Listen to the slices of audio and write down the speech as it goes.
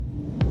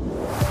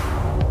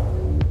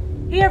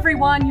Hey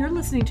everyone, you're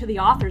listening to the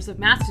Authors of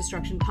Mass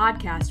Destruction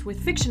podcast with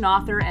fiction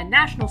author and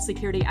national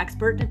security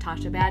expert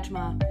Natasha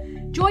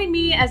Bajma. Join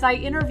me as I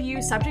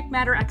interview subject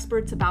matter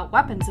experts about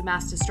weapons of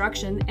mass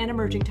destruction and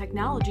emerging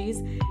technologies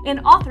and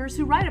authors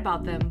who write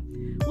about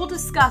them. We'll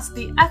discuss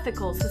the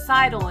ethical,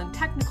 societal, and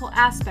technical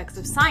aspects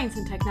of science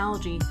and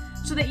technology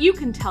so that you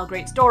can tell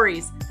great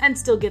stories and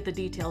still get the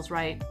details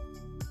right.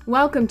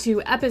 Welcome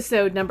to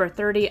episode number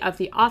 30 of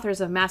the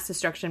Authors of Mass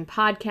Destruction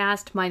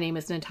podcast. My name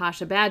is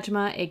Natasha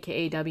Bajma,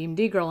 aka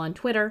AOMD Girl on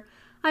Twitter.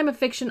 I'm a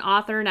fiction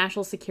author,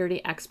 national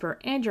security expert,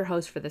 and your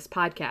host for this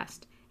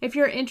podcast. If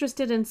you're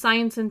interested in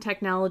science and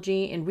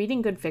technology and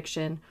reading good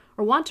fiction,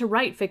 or want to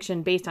write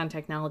fiction based on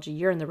technology,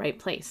 you're in the right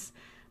place.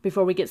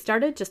 Before we get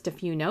started, just a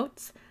few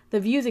notes. The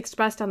views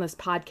expressed on this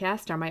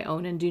podcast are my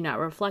own and do not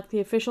reflect the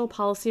official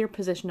policy or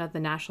position of the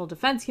National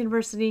Defense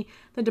University,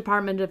 the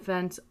Department of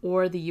Defense,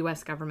 or the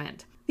U.S.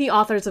 government. The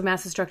Authors of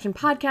Mass Destruction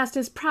podcast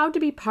is proud to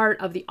be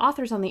part of the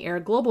Authors on the Air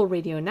Global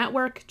Radio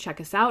Network.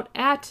 Check us out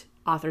at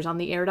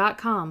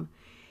authorsontheair.com.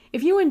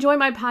 If you enjoy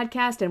my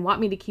podcast and want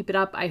me to keep it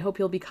up, I hope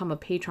you'll become a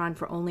patron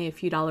for only a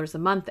few dollars a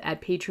month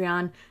at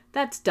Patreon.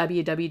 That's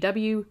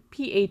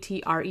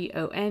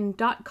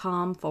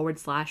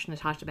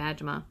www.patreon.com/Natasha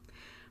Bajma.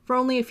 For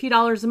only a few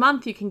dollars a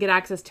month, you can get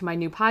access to my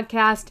new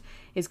podcast.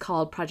 It's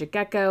called Project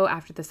Gecko,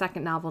 after the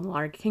second novel in the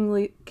Laura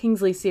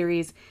Kingsley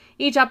series.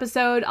 Each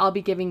episode, I'll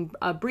be giving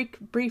a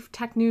brief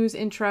tech news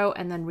intro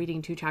and then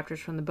reading 2 chapters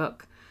from the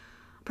book.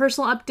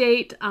 Personal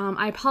update,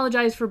 I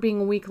apologize for being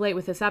a week late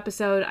with this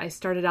episode. I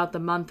started out the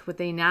month with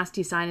a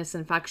nasty sinus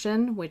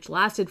infection, which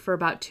lasted for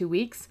about 2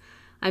 weeks.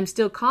 I'm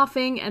still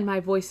coughing and my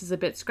voice is a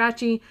bit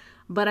scratchy,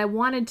 but I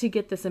wanted to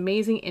get this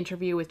amazing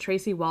interview with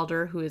Tracy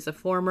Walder, who is a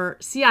former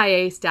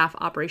CIA staff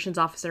operations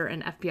officer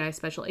and FBI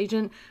special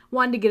agent.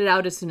 Wanted to get it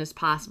out as soon as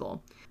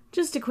possible.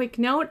 Just a quick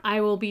note,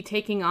 I will be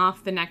taking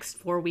off the next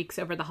 4 weeks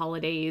over the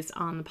holidays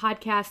on the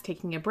podcast,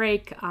 taking a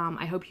break.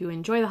 I hope you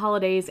enjoy the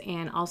holidays,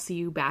 and I'll see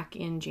you back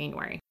in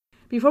January.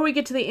 Before we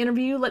get to the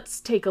interview,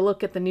 let's take a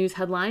look at the news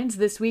headlines.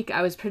 This week,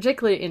 I was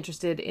particularly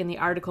interested in the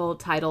article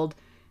titled,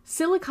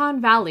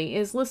 Silicon Valley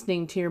is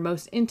listening to your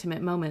most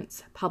intimate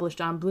moments, published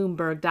on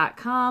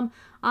Bloomberg.com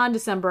on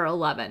December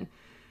 11.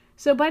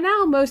 So by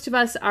now, most of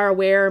us are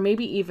aware,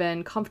 maybe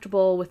even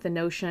comfortable with the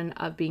notion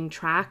of being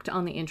tracked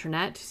on the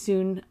internet.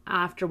 Soon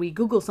after we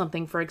Google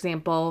something, for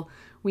example,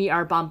 we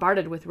are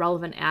bombarded with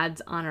relevant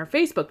ads on our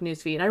Facebook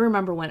newsfeed. I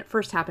remember when it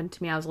first happened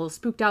to me, I was a little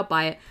spooked out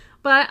by it,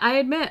 but I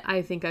admit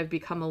I think I've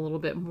become a little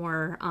bit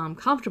more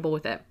comfortable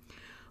with it.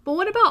 But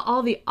what about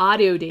all the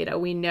audio data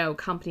we know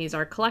companies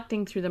are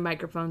collecting through the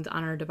microphones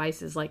on our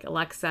devices like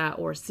Alexa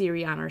or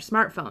Siri on our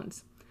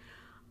smartphones?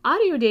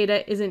 Audio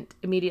data isn't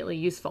immediately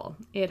useful.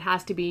 It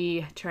has to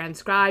be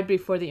transcribed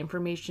before the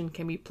information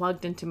can be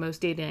plugged into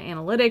most data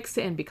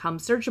analytics and become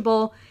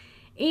searchable.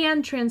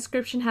 And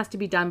transcription has to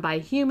be done by a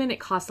human. It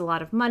costs a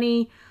lot of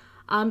money.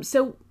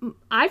 So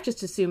I've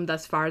just assumed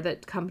thus far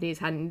that companies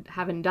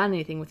haven't done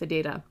anything with the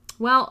data.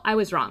 Well, I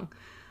was wrong.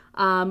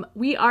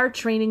 We are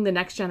training the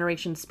next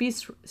generation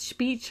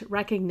speech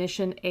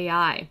recognition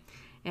AI.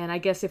 And I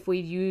guess if we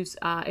use,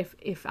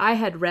 if I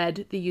had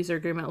read the user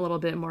agreement a little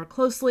bit more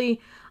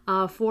closely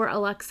for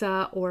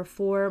Alexa or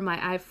for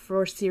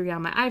Siri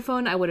on my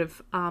iPhone, I would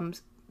have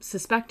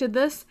suspected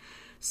this.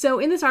 So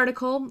in this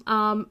article,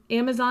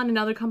 Amazon and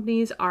other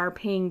companies are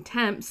paying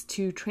temps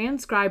to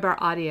transcribe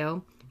our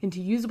audio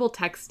into usable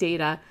text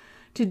data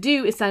to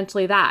do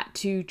essentially that,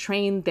 to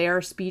train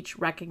their speech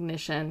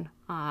recognition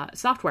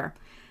software.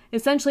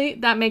 Essentially,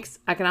 that makes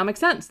economic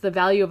sense. The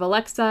value of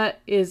Alexa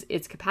is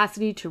its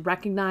capacity to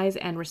recognize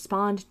and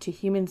respond to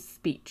human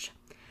speech.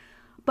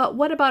 But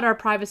what about our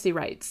privacy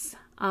rights?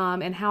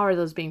 And how are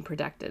those being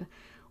protected?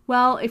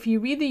 Well, if you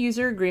read the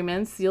user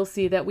agreements, you'll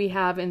see that we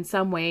have in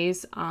some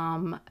ways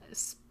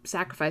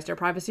sacrificed our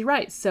privacy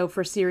rights. So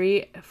for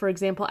Siri, for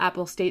example,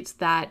 Apple states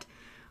that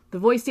the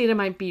voice data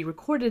might be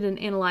recorded and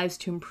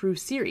analyzed to improve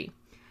Siri.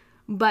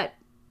 But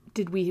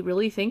did we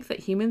really think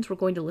that humans were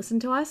going to listen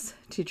to us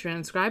to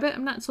transcribe it?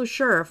 I'm not so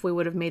sure if we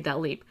would have made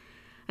that leap.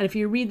 And if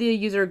you read the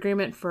user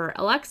agreement for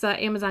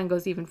Alexa, Amazon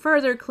goes even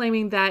further,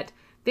 claiming that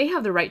they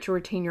have the right to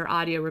retain your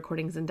audio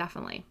recordings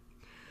indefinitely.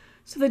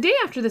 So the day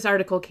after this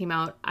article came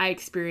out, I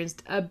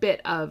experienced a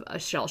bit of a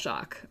shell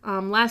shock.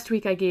 Last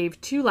week, I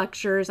gave 2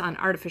 lectures on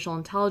artificial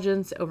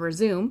intelligence over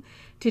Zoom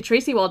to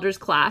Tracy Walder's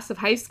class of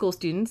high school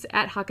students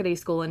at Hockaday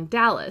School in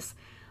Dallas.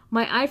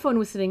 My iPhone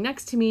was sitting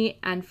next to me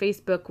and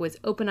Facebook was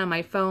open on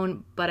my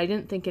phone, but I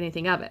didn't think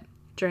anything of it.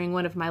 During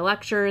one of my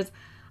lectures,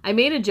 I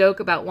made a joke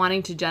about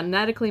wanting to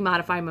genetically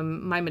modify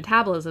my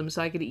metabolism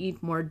so I could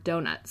eat more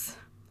donuts.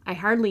 I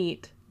hardly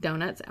eat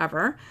donuts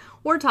ever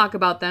or talk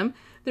about them.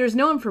 There's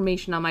no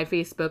information on my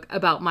Facebook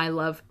about my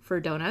love for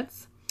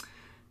donuts.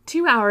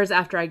 2 hours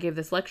after I gave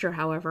this lecture,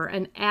 however,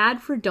 an ad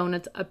for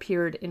donuts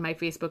appeared in my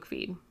Facebook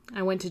feed.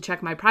 I went to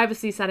check my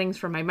privacy settings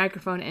for my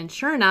microphone, and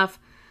sure enough,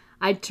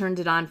 I'd turned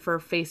it on for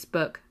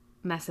Facebook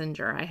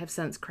Messenger. I have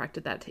since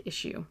corrected that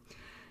issue.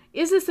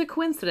 Is this a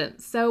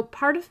coincidence? So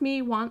part of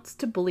me wants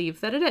to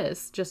believe that it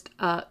is just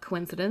a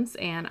coincidence,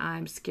 and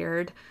I'm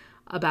scared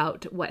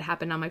about what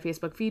happened on my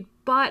Facebook feed,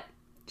 but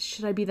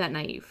should I be that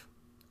naive?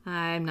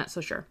 I'm not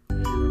so sure.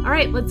 All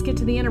right, let's get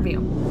to the interview.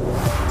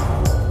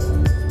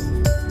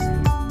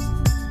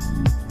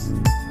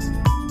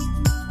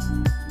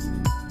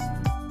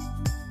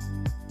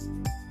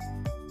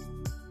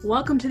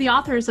 Welcome to the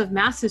Authors of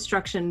Mass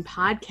Destruction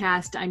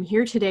podcast. I'm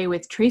here today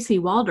with Tracy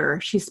Walder.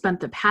 She spent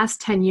the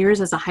past 10 years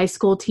as a high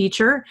school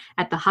teacher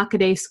at the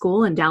Hockaday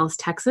School in Dallas,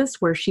 Texas,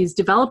 where she's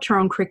developed her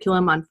own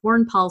curriculum on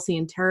foreign policy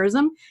and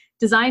terrorism,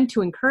 designed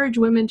to encourage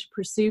women to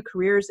pursue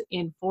careers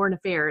in foreign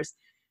affairs.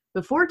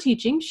 Before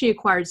teaching, she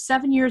acquired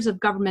 7 years of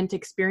government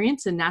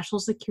experience in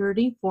national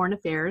security, foreign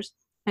affairs,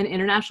 and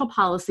international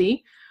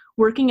policy,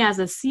 working as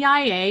a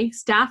CIA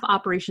staff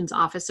operations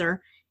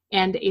officer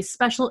and a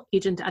special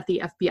agent at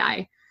the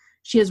FBI.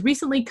 She has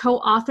recently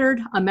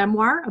co-authored a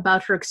memoir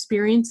about her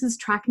experiences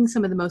tracking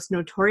some of the most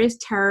notorious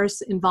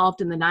terrorists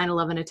involved in the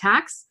 9/11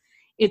 attacks.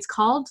 It's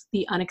called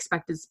The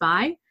Unexpected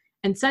Spy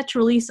and set to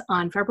release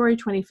on February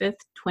 25th,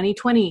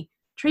 2020.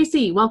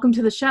 Tracy, welcome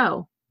to the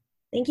show.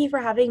 Thank you for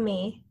having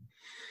me.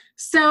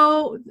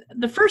 So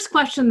the first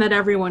question that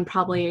everyone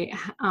probably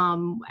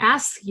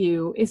asks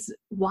you is,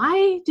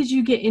 why did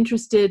you get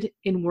interested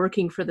in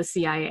working for the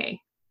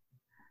CIA?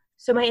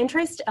 So my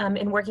interest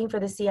in working for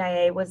the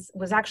CIA was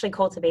actually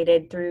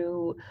cultivated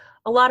through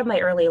a lot of my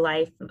early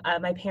life.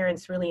 My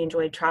parents really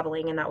enjoyed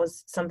traveling, and that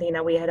was something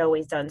that we had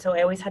always done. So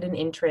I always had an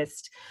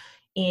interest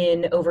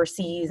in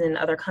overseas and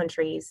other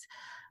countries.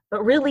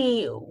 But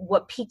really,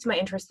 what piqued my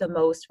interest the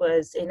most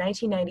was in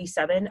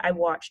 1997, I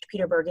watched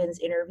Peter Bergen's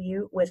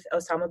interview with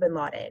Osama bin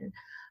Laden.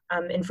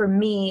 And for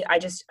me, I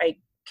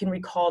can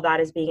recall that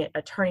as being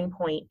a turning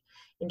point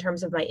in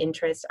terms of my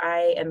interest.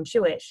 I am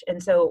Jewish.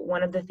 And so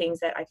one of the things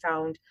that I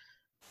found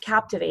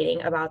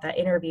captivating about that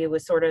interview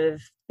was sort of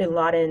bin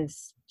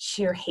Laden's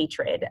sheer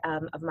hatred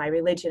of my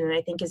religion. And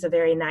I think as a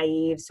very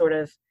naive sort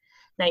of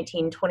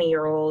 19,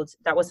 20-year-old,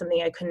 that was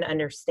something I couldn't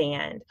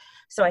understand.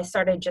 So I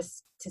started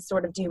just to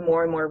sort of do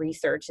more and more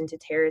research into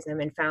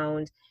terrorism and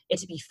found it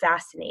to be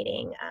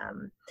fascinating.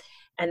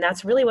 And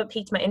that's really what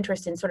piqued my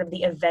interest in sort of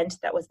the event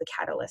that was the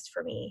catalyst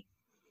for me.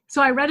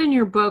 So I read in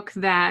your book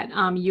that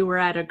you were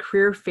at a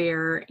career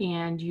fair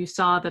and you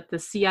saw that the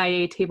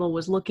CIA table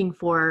was looking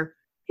for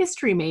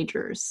history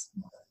majors.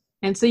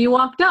 And so you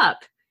walked up.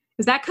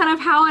 Is that kind of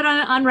how it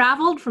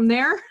unraveled from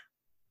there?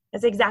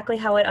 That's exactly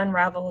how it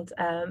unraveled.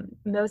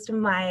 Most of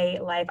my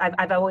life,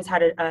 I've always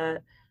had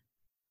a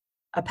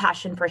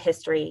passion for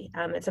history.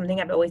 It's something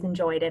I've always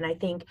enjoyed. And I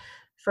think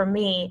for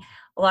me,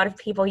 a lot of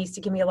people used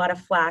to give me a lot of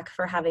flack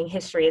for having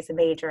history as a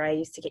major. I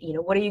used to get,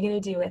 what are you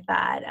going to do with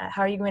that?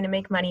 How are you going to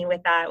make money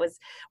with that? It was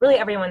really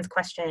everyone's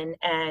question.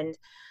 And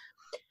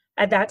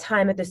at that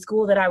time at the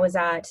school that I was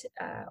at,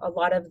 a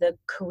lot of the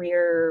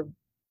career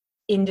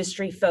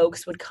industry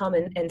folks would come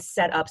and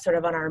set up sort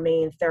of on our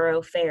main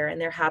thoroughfare. And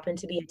there happened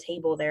to be a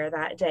table there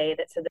that day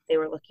that said that they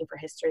were looking for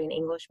history and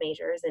English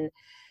majors. And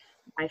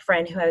my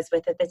friend who I was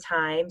with at the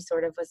time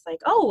sort of was like,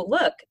 oh,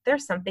 look,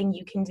 there's something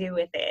you can do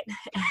with it.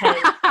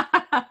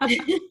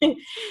 And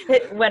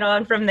it went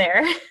on from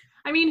there.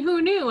 I mean,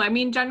 who knew? I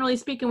mean, generally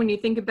speaking, when you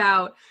think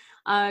about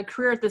a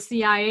career at the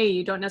CIA,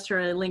 you don't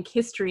necessarily link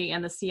history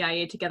and the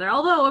CIA together.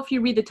 Although if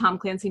you read the Tom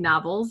Clancy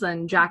novels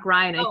and Jack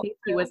Ryan, I think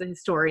he was a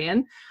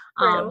historian.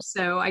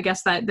 So I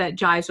guess that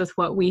jives with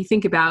what we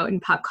think about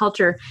in pop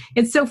culture.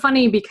 It's so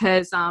funny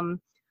because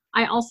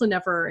I also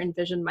never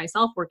envisioned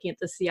myself working at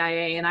the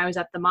CIA, and I was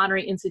at the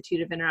Monterey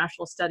Institute of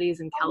International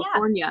Studies in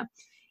California.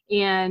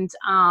 And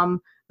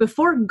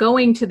before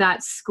going to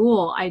that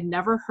school, I'd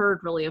never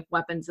heard really of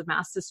weapons of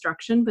mass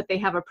destruction, but they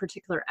have a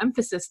particular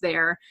emphasis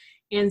there.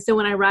 And so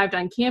when I arrived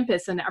on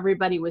campus and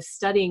everybody was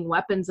studying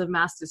weapons of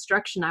mass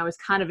destruction, I was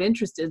kind of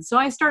interested. So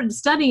I started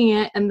studying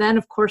it. And then,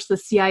 of course, the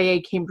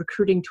CIA came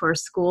recruiting to our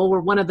school.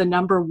 We're one of the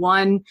number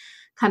one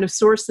kind of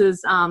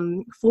sources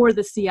for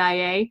the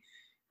CIA.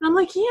 And I'm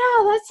like, yeah,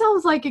 that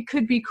sounds like it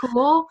could be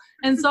cool.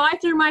 And so I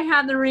threw my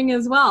hat in the ring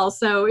as well.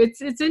 So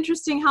it's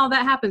interesting how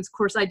that happens. Of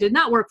course, I did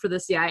not work for the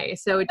CIA.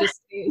 So it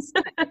just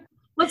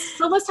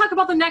let's talk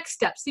about the next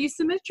step. So you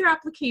submit your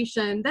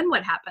application, then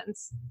what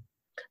happens?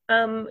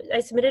 I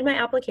submitted my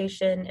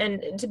application,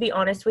 and to be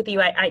honest with you,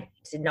 I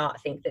did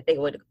not think that they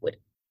would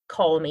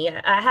call me.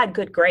 I had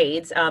good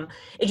grades.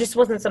 It just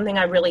wasn't something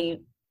I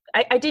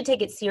did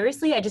take it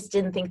seriously. I just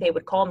didn't think they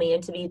would call me.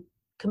 And to be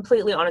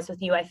completely honest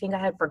with you, I think I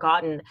had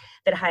forgotten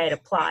that I had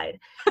applied.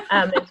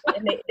 And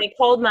they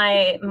called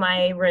my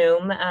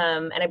room,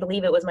 and I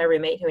believe it was my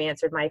roommate who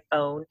answered my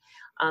phone.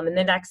 And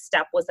the next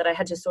step was that I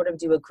had to sort of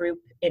do a group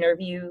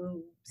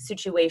interview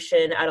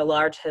situation at a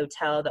large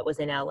hotel that was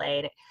in LA.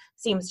 And it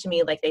seems to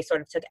me like they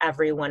sort of took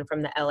everyone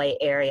from the LA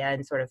area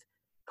and sort of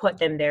put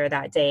them there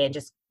that day and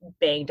just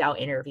banged out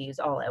interviews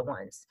all at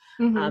once.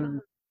 Mm-hmm.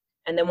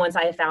 And then once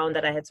I found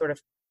that I had sort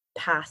of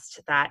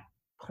passed that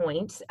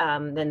point,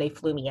 then they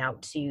flew me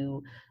out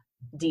to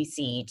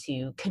DC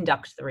to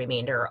conduct the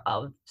remainder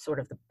of sort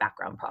of the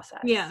background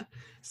process. Yeah.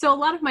 So a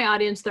lot of my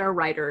audience, they're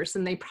writers,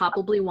 and they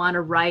probably want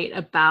to write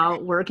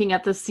about working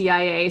at the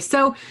CIA.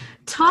 So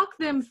talk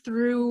them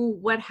through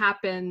what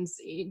happens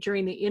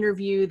during the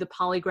interview, the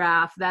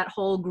polygraph, that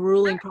whole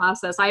grueling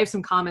process. I have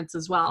some comments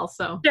as well.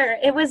 So Sure.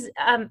 It was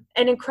an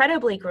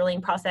incredibly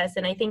grueling process.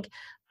 And I think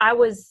I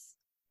was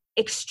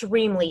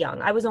extremely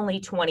young. I was only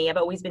 20. I've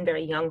always been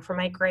very young for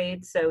my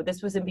grade. So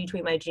this was in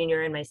between my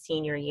junior and my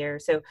senior year.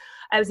 So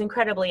I was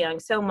incredibly young,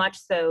 so much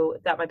so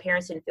that my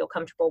parents didn't feel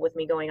comfortable with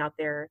me going out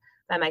there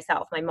by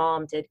myself. My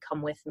mom did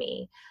come with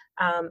me.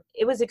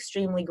 It was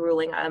extremely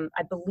grueling.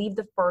 I believe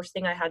the first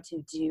thing I had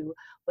to do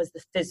was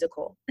the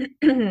physical.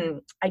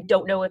 I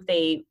don't know if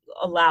they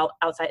allow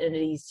outside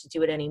entities to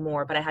do it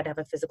anymore, but I had to have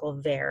a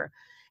physical there.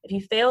 If you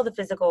fail the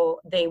physical,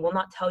 they will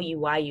not tell you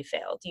why you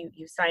failed.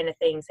 You sign a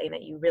thing saying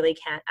that you really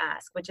can't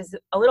ask, which is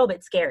a little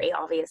bit scary,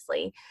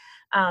 obviously.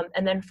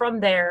 And then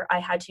from there, I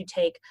had to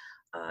take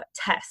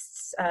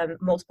tests,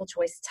 multiple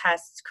choice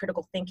tests,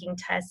 critical thinking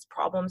tests,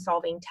 problem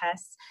solving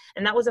tests.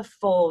 And that was a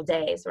full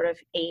day, sort of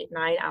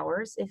 8-9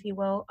 hours, if you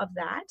will, of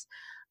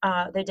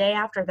that. The day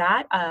after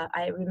that,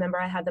 I remember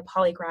I had the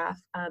polygraph.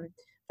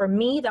 For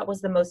me, that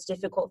was the most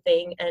difficult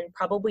thing, and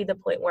probably the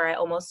point where I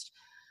almost,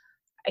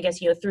 I guess,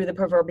 threw the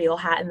proverbial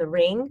hat in the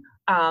ring.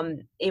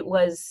 It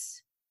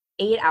was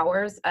 8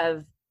 hours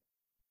of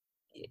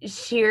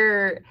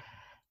sheer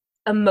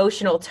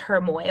emotional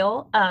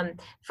turmoil.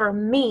 For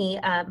me,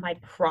 my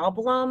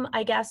problem,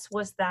 I guess,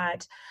 was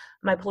that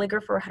my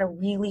polygrapher had a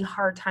really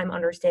hard time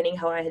understanding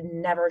how I had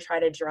never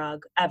tried a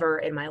drug ever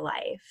in my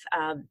life.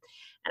 And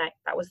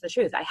that was the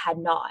truth. I had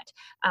not.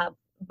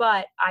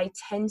 But I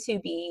tend to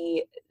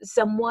be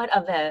somewhat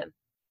of a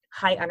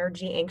high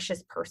energy,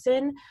 anxious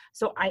person.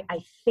 So I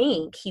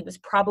think he was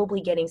probably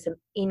getting some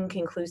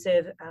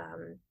inconclusive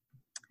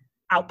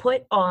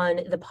output on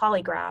the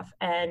polygraph.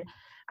 And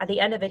at the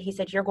end of it, he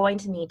said, "You're going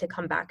to need to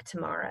come back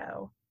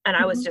tomorrow." And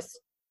I was just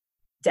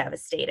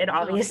devastated,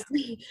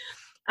 obviously.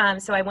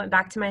 So I went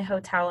back to my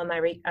hotel, and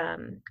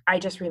I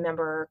just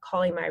remember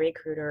calling my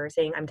recruiter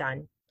saying, "I'm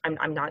done.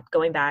 I'm not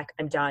going back.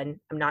 I'm done.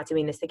 I'm not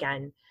doing this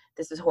again.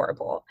 This is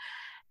horrible."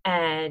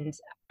 And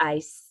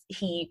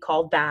he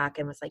called back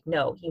and was like,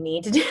 "No, you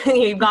need to do,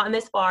 you've gotten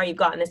this far, you've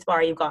gotten this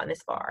far, you've gotten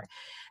this far."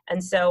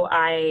 And so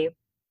I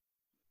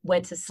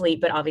went to sleep,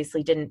 but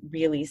obviously didn't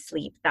really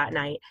sleep that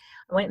night.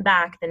 I went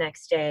back the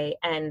next day,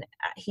 and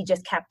he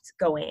just kept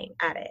going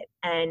at it.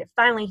 And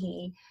finally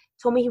he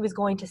told me he was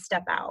going to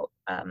step out.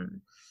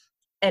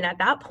 And at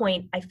that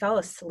point I fell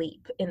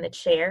asleep in the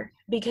chair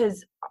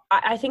because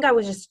I think I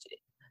was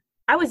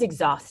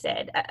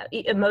exhausted,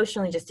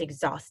 emotionally just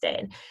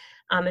exhausted.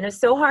 And it was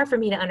so hard for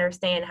me to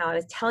understand how I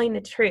was telling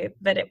the truth,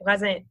 but it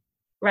wasn't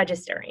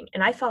registering.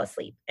 And I fell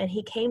asleep, and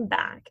he came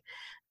back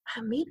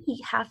maybe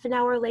half an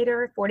hour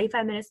later,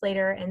 45 minutes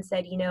later, and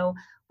said,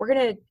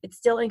 it's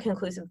still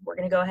inconclusive. We're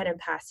going to go ahead and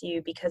pass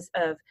you because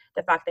of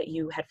the fact that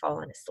you had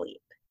fallen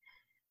asleep.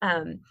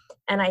 And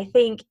I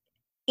think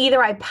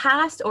either I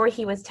passed, or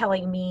he was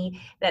telling me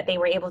that they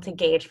were able to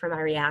gauge from my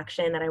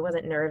reaction that I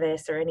wasn't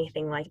nervous or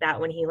anything like that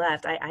when he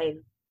left. I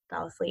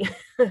fell asleep.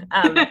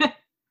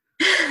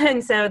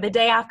 And so the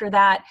day after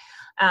that,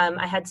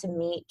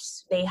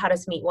 they had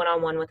us meet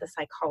one-on-one with a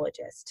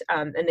psychologist,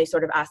 and they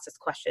sort of asked us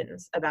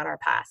questions about our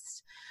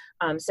past.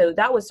 So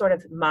that was sort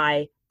of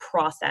my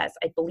process.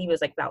 I believe it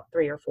was like about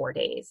 3 or 4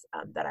 days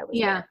that I was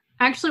there.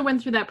 I actually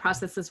went through that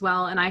process as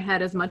well, and I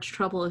had as much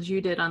trouble as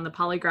you did on the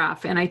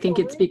polygraph. And I think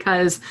it's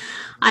because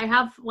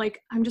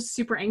I'm just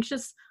super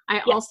anxious. I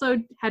also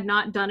had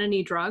not done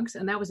any drugs,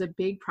 and that was a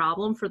big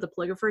problem for the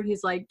polygrapher.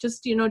 He's like,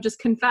 just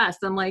confess.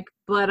 I'm like,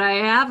 but I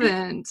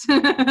haven't.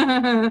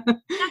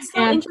 That's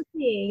so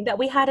interesting that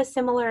we had a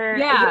similar.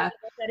 Yeah.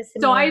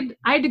 So I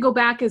had to go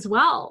back as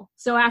well.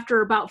 So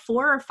after about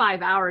 4 or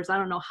 5 hours, I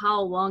don't know how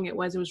long it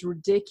was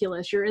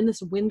ridiculous. You're in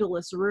this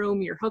windowless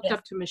room. You're hooked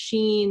up to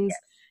machines. Yes.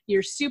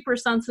 You're super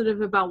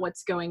sensitive about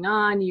what's going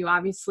on. You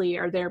obviously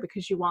are there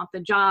because you want the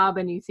job,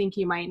 and you think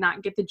you might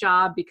not get the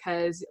job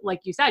because, like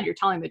you said, you're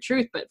telling the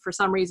truth, but for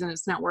some reason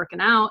it's not working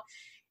out.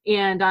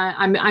 And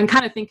I'm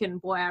kind of thinking,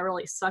 boy, I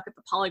really suck at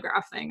the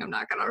polygraph thing. I'm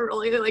not going to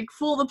really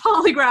fool the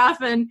polygraph.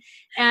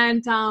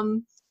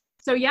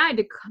 So I had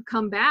to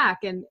come back,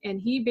 and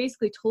he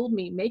basically told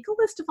me, make a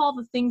list of all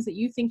the things that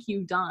you think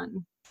you've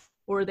done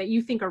or that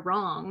you think are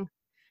wrong,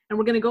 and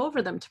we're going to go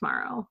over them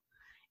tomorrow.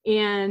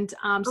 And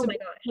so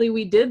basically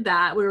we did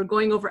that. We were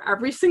going over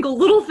every single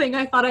little thing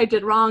I thought I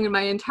did wrong in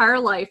my entire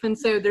life. And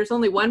so there's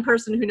only one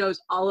person who knows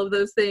all of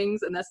those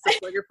things, and that's the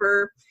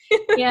polygrapher.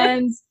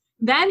 And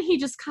then he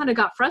just kind of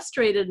got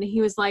frustrated, and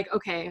he was like,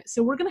 "Okay,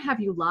 so we're going to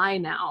have you lie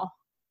now."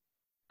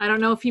 I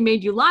don't know if he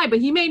made you lie, but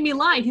he made me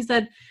lie. He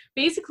said,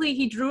 basically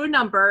he drew a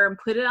number and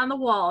put it on the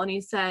wall, and he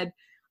said,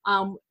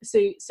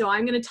 so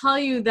I'm going to tell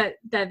you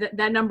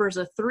that number is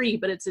a 3,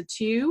 but it's a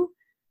 2.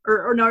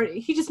 Or no,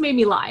 he just made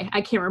me lie. I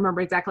can't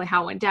remember exactly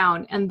how it went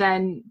down. And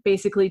then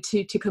basically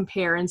to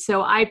compare. And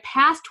so I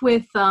passed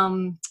with,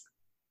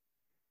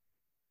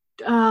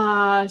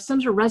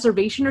 some sort of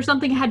reservation or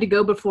something. I had to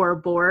go before a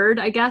board,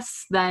 I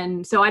guess.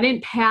 Then, so I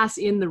didn't pass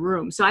in the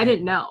room. So I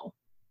didn't know.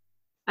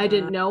 I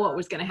didn't know what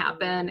was going to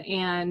happen.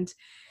 And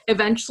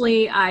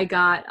eventually I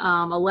got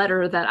a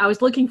letter that I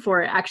was looking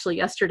for actually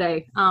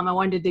yesterday. I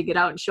wanted to dig it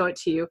out and show it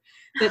to you,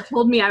 that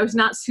told me I was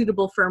not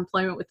suitable for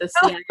employment with the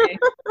CIA.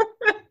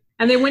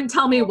 And they wouldn't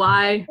tell me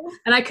why.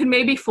 And I could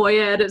maybe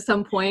FOIA it at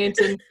some point.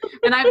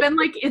 And I've been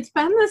like, it's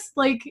been this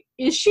like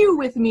issue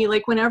with me.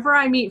 Like whenever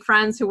I meet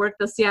friends who work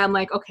the CIA, I'm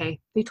like, okay,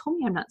 they told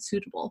me I'm not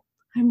suitable.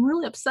 I'm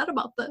really upset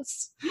about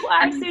this. You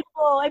are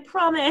suitable, I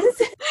promise.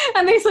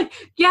 And they's like,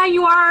 yeah,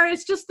 you are.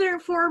 It's just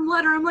their form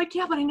letter. I'm like,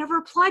 yeah, but I never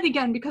applied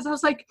again because I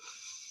was like,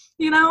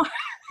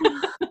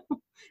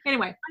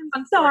 Anyway,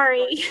 I'm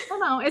sorry. Oh,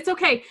 no, it's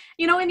okay.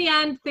 In the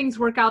end, things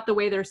work out the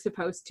way they're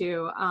supposed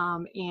to.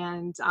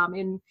 In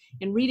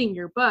reading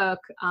your book,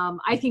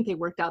 I think they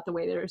worked out the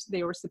way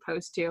they were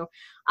supposed to.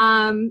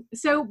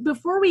 So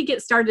before we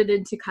get started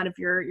into kind of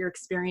your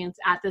experience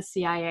at the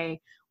CIA,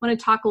 I want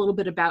to talk a little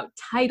bit about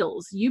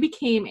titles. You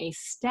became a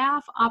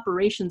staff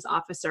operations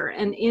officer,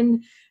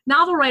 and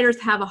novel writers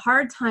have a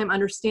hard time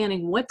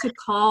understanding what to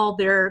call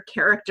their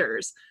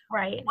characters.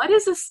 Right. What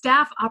is a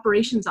staff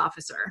operations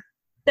officer?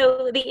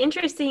 So the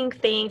interesting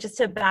thing, just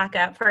to back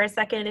up for a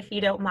second, if you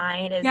don't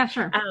mind, is yeah,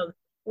 sure.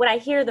 What I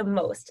hear the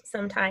most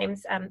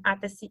sometimes about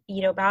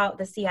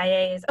the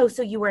CIA is, oh,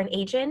 so you were an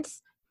agent?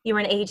 You were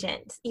an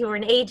agent. You were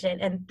an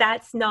agent. And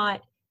that's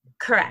not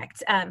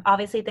correct.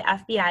 Obviously, the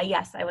FBI,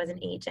 yes, I was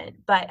an agent.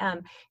 But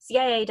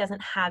CIA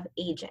doesn't have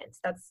agents.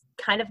 That's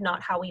kind of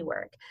not how we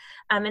work.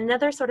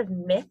 Another sort of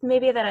myth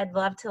maybe that I'd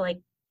love to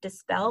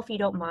dispel, if you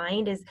don't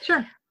mind, is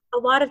sure. A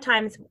lot of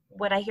times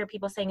what I hear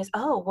people saying is,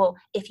 oh, well,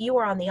 if you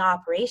were on the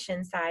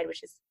operations side,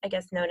 which is, I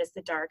guess, known as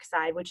the dark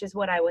side, which is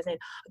what I was in,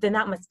 then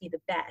that must be the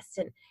best.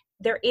 And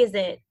there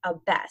isn't a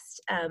best.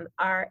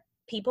 Our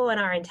people in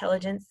our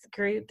intelligence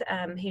group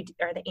who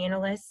are the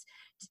analysts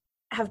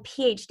have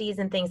PhDs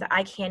in things that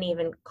I can't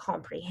even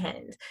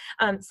comprehend.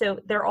 So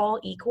they're all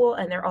equal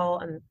and they're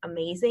all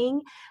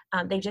amazing.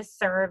 They just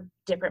serve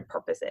different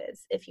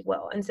purposes, if you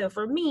will. And so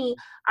for me,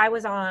 I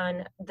was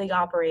on the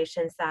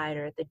operations side,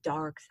 or the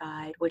dark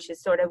side, which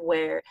is sort of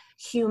where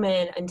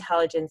human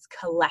intelligence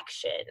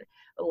collection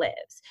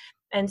lives.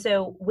 And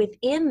so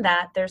within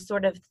that, there's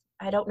sort of,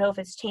 I don't know if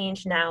it's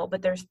changed now,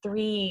 but there's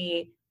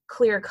 3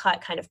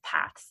 clear-cut kind of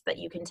paths that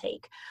you can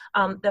take.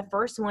 The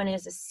first one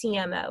is a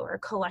CMO, or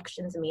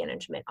collections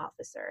management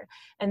officer.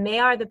 And they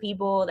are the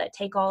people that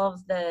take all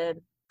of the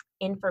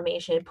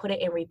information, put it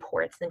in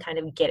reports, and kind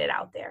of get it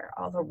out there,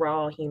 all the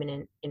raw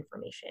human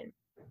information.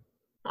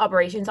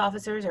 Operations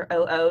officers, or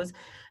OOs,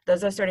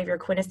 those are sort of your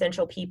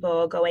quintessential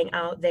people going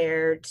out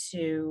there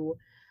to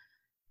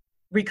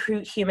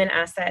recruit human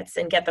assets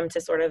and get them to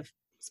sort of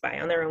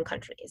spy on their own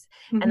countries.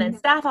 Mm-hmm. And then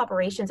staff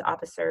operations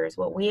officers,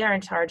 what we are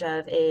in charge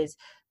of is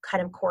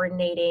kind of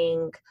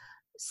coordinating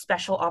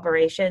special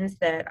operations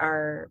that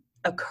are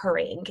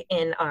occurring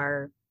in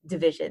our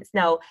divisions.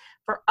 Now,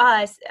 for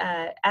us,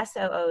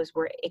 SOOs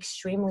were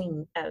extremely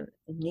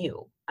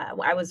new.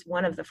 I was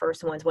one of the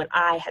first ones when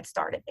I had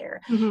started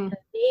there. Mm-hmm.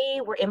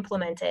 They were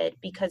implemented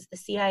because the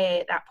CIA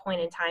at that point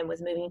in time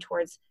was moving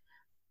towards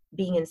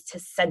being into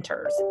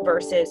centers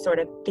versus sort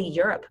of the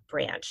Europe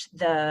branch,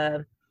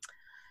 the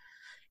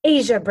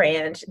Asia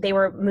branch. They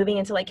were moving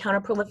into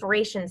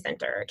counter-proliferation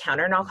center,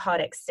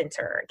 counter-narcotics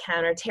center,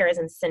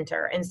 counter-terrorism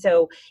center. And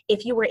so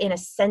if you were in a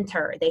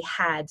center, they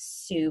had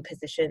SOO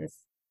positions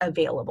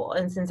available.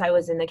 And since I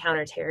was in the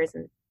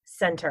counter-terrorism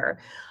center,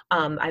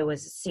 I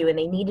was SOO, and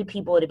they needed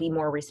people to be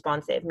more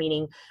responsive,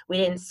 meaning we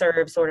didn't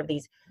serve sort of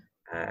these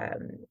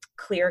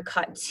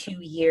clear-cut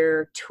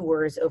 2-year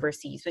tours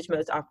overseas, which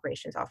most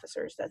operations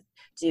officers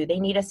do.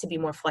 They need us to be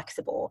more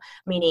flexible,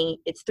 meaning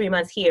it's 3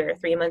 months here,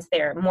 3 months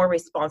there, more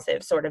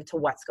responsive sort of to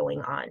what's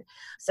going on.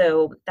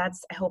 So I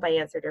hope I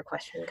answered your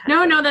question.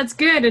 No, that's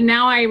good. And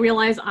now I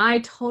realize I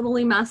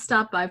totally messed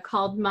up. I've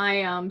called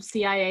my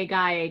CIA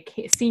guy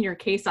a senior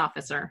case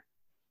officer.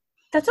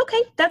 That's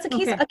okay. That's a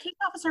case. Okay. A case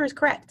officer is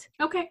correct.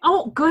 Okay.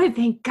 Oh, good.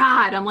 Thank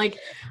God. I'm like,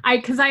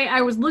 because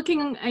I was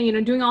looking,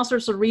 doing all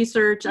sorts of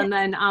research, and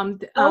then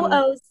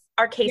OOs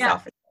are case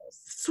officers.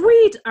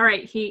 Sweet. All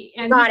right.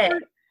 Got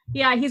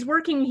it. He's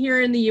working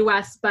here in the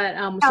U.S., but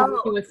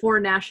working with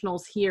foreign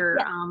nationals here.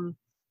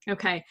 Yeah.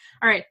 Okay.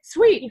 All right.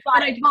 Sweet.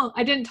 But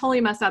I didn't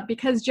totally mess up,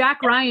 because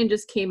Jack Ryan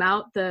just came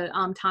out, the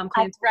Tom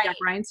Clancy Jack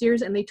Ryan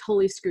series, and they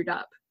totally screwed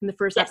up in the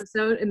first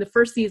episode. In the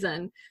first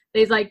season,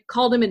 they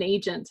called him an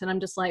agent, and I'm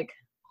just like,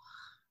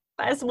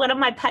 that's one of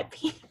my pet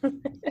peeves.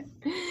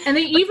 And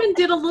they even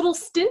did a little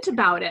stint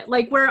about it,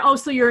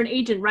 so you're an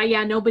agent, right?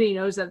 Yeah, nobody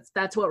knows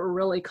that's what we're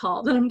really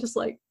called. And I'm just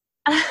like,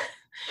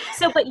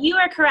 but you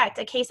are correct.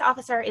 A case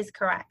officer is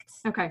correct.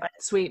 Okay,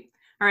 sweet.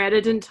 All right, I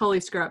didn't totally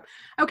screw up.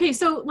 Okay,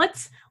 so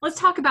let's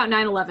talk about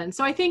 9/11.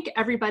 So I think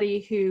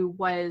everybody who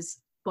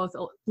was both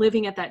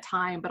living at that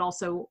time, but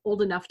also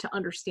old enough to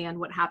understand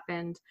what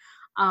happened,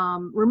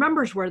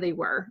 remembers where they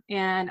were.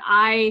 And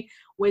I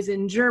was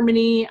in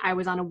Germany. I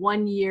was on a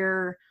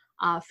 1-year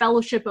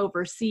fellowship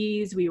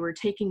overseas. We were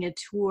taking a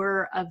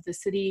tour of the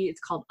city. It's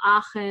called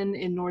Aachen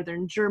in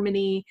northern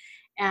Germany.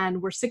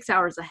 And we're 6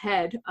 hours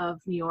ahead of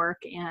New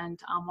York and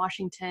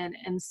Washington.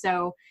 And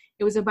so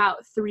it was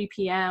about 3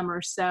 p.m.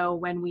 or so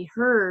when we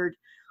heard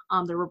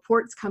the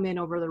reports come in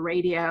over the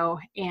radio,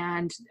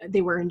 and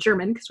they were in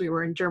German because we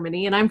were in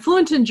Germany. And I'm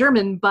fluent in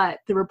German, but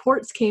the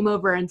reports came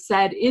over and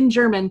said in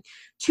German,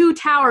 2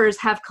 towers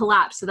have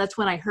collapsed. So that's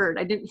when I heard.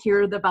 I didn't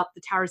hear about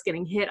the towers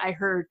getting hit. I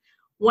heard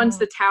once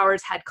the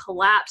towers had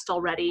collapsed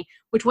already,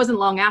 which wasn't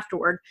long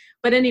afterward.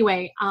 But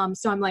anyway,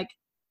 so I'm like,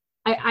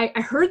 I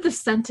heard the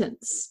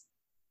sentence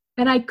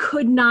and I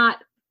could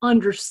not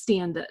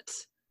understand it.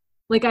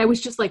 Like, I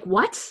was just like,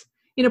 what?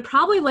 You know,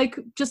 probably like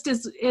just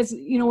as,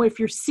 you know, if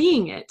you're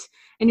seeing it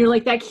and you're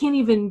like, that can't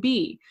even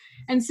be.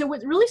 And so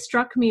what really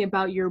struck me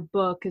about your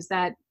book is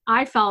that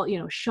I felt, you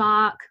know,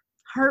 shock,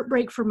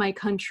 heartbreak for my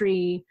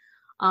country,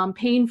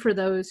 pain for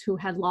those who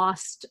had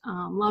lost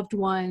loved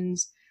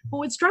ones. But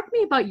what struck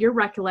me about your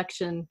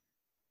recollection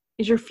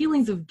is your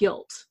feelings of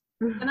guilt.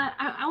 And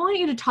I want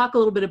you to talk a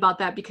little bit about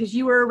that, because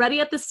you were already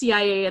at the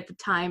CIA at the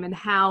time, and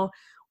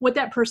what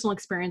that personal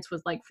experience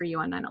was like for you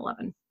on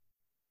 9/11.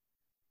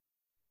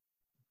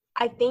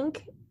 I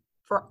think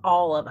for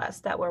all of us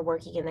that were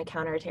working in the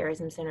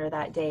counterterrorism center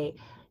that day,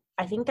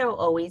 I think there will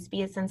always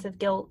be a sense of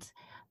guilt.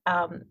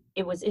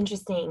 It was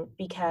interesting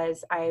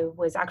because I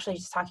was actually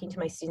just talking to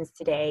my students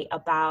today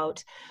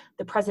about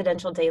the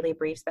presidential daily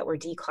briefs that were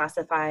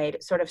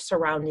declassified, sort of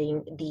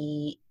surrounding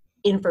the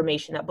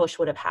information that Bush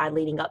would have had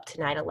leading up to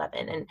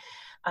 9/11. And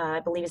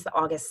I believe it's the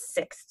August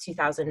 6th,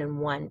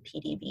 2001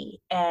 PDB.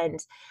 And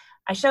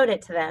I showed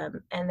it to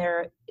them, and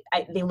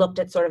they looked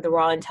at sort of the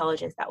raw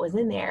intelligence that was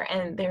in there,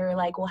 and they were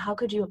like, well, how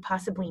could you have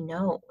possibly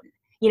known?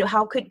 You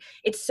know,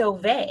 it's so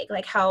vague,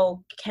 like,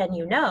 how can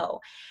you know?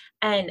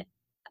 And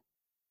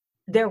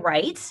they're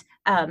right.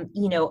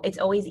 You know, it's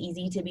always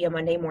easy to be a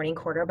Monday morning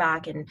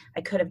quarterback, and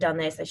I could have done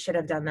this, I should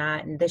have done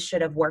that, and this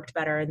should have worked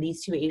better, and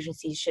these 2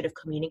 agencies should have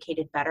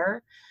communicated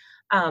better.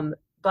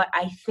 But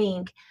I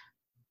think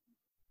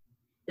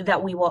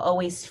that we will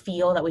always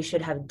feel that we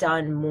should have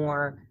done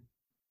more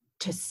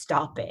to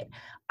stop it.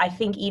 I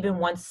think even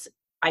once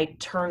I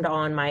turned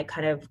on my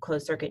kind of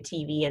closed circuit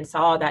TV and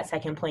saw that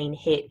second plane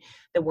hit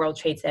the World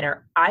Trade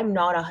Center, I'm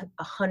not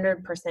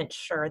 100%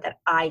 sure that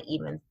I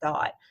even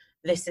thought,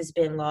 this is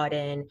bin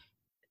Laden,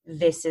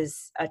 this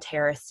is a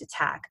terrorist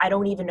attack. I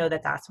don't even know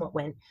that that's what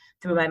went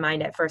through my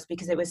mind at first,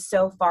 because it was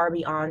so far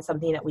beyond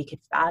something that we could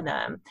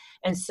fathom.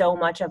 And so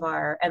much of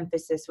our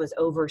emphasis was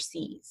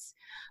overseas.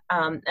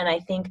 And I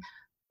think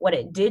what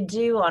it did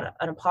do on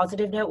a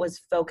positive note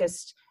was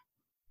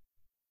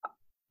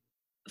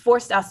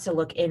forced us to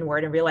look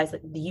inward and realize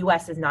that the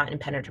U.S. is not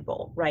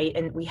impenetrable, right?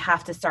 And we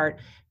have to start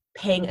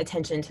paying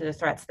attention to the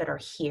threats that are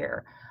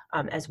here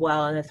as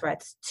well, and the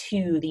threats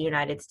to the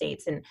United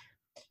States. And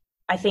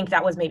I think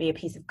that was maybe a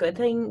piece of good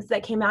things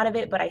that came out of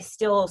it, but I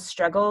still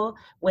struggle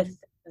with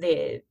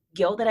the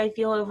guilt that I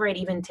feel over it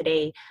even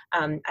today.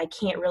 I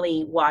can't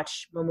really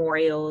watch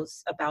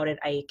memorials about it.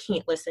 I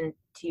can't listen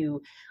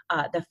to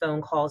the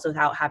phone calls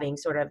without having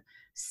sort of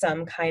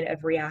some kind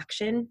of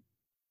reaction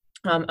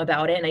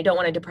about it. And I don't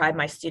want to deprive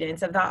my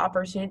students of that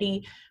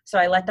opportunity. So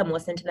I let them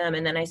listen to them,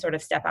 and then I sort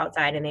of step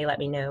outside and they let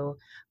me know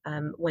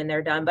when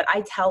they're done. But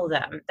I tell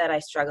them that I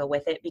struggle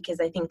with it, because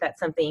I think that's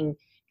something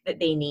that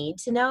they need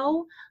to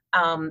know.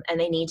 And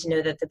they need to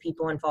know that the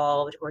people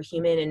involved were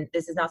human, and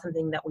this is not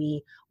something that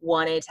we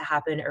wanted to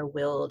happen or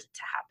willed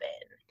to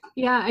happen.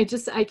 Yeah,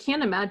 I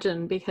can't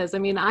imagine, because I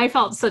mean, I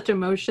felt such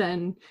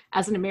emotion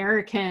as an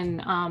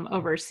American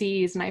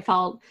overseas, and I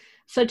felt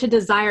such a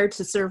desire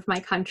to serve my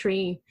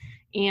country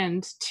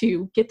and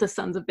to get the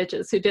sons of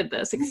bitches who did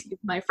this. Excuse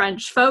my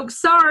French,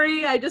 folks.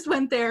 Sorry, I just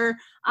went there.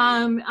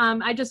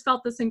 I just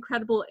felt this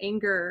incredible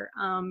anger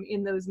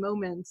in those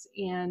moments.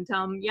 And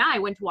I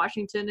went to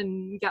Washington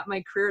and got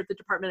my career at the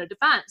Department of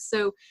Defense.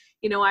 So,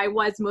 you know, I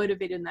was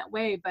motivated in that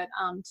way, but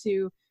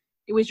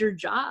it was your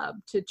job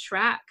to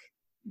track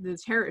the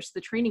terrorists,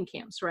 the training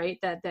camps, right,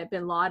 that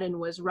bin Laden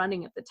was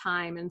running at the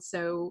time. And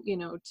so, you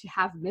know, to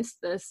have missed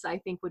this, I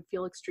think would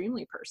feel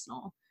extremely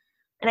personal.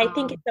 And I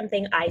think it's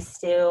something I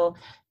still,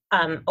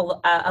 a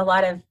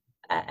lot of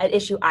an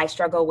issue I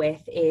struggle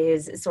with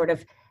is sort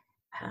of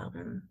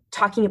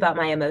talking about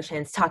my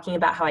emotions, talking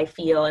about how I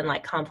feel in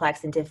like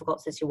complex and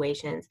difficult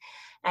situations.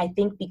 And I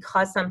think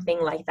because something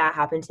like that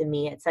happened to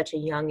me at such a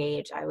young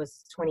age, I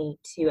was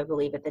 22, I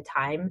believe at the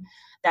time,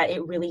 that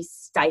it really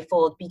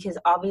stifled, because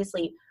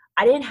obviously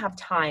I didn't have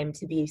time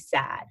to be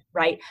sad,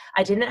 right?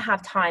 I didn't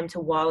have time to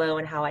wallow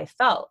in how I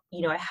felt.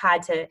 You know, I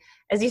had to,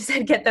 as you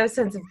said, get those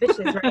sons of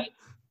bitches, right?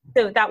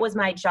 So that was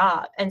my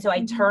job. And so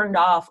I turned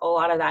off a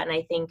lot of that. And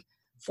I think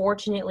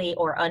fortunately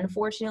or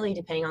unfortunately,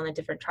 depending on the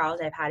different trials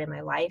I've had in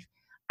my life,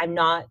 I'm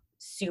not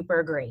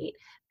super great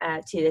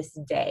to this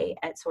day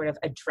at sort of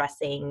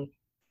addressing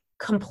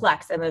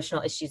complex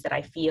emotional issues that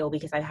I feel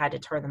because I've had to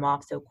turn them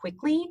off so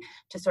quickly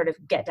to sort of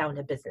get down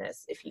to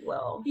business, if you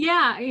will.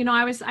 Yeah,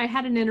 I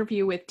had an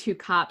interview with two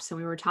cops, and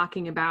we were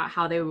talking about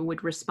how they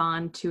would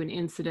respond to an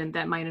incident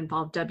that might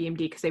involve WMD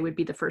because they would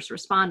be the first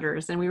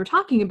responders. And we were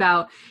talking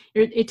about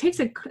it takes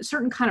a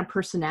certain kind of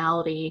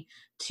personality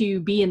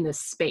to be in this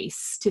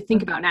space, to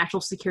think about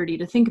national security,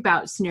 to think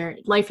about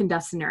life and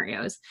death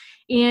scenarios.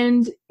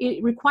 And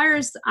it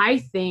requires, I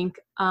think,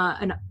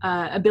 an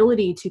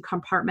ability to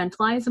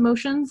compartmentalize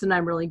emotions. And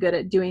I'm really good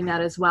at doing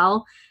that as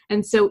well.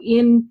 And so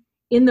in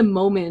the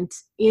moment,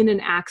 in an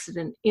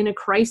accident, in a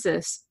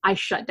crisis, I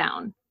shut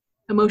down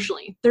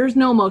emotionally. There's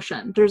no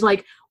emotion. There's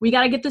like, we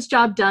got to get this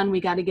job done.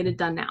 We got to get it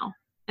done now.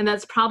 And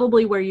that's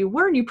probably where you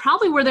were. And you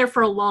probably were there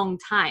for a long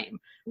time,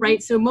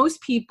 right? So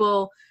most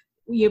people,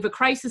 you have a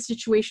crisis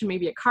situation,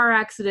 maybe a car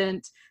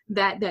accident,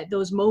 that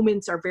those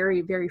moments are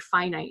very, very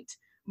finite.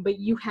 But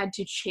you had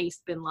to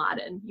chase bin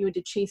Laden. You had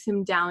to chase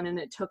him down, and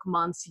it took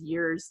months,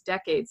 years,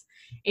 decades.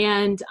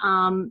 And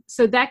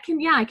so that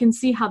I can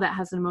see how that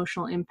has an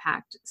emotional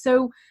impact.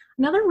 So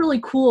another really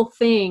cool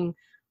thing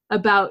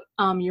about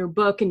your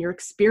book and your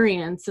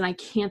experience, and I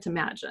can't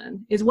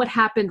imagine, is what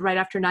happened right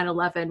after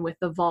 9/11 with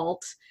the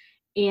vault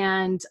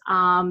and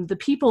the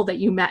people that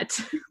you met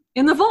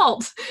in the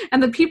vault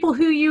and the people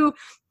who you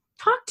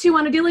talk to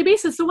on a daily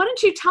basis. So why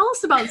don't you tell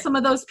us about some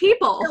of those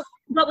people?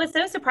 What was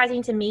so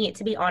surprising to me,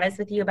 to be honest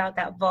with you, about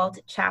that vault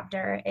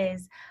chapter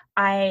is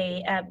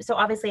so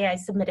obviously I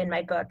submitted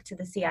my book to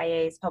the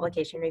CIA's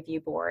Publication Review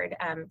Board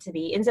and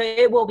so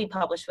it will be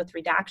published with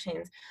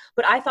redactions,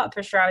 but I thought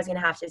for sure I was going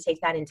to have to take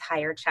that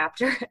entire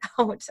chapter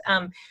out.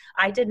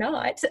 I did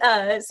not.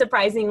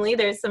 Surprisingly,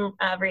 there's some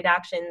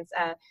redactions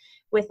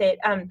with it.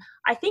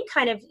 I think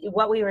kind of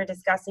what we were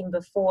discussing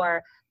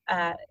before,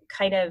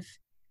 kind of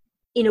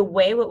in a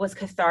way, what was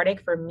cathartic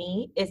for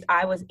me is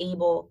I was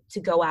able to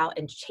go out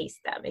and chase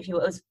them, if you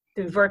will. It was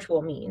through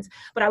virtual means,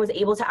 but I was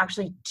able to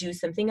actually do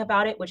something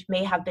about it, which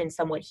may have been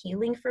somewhat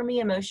healing for me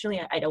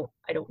emotionally. I don't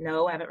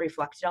know. I haven't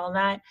reflected on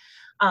that.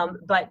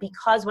 But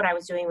because what I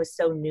was doing was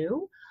so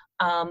new,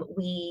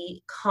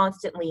 we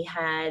constantly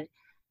had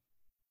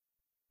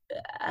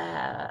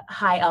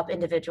high up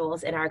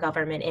individuals in our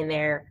government in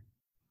there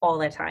all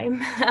the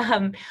time,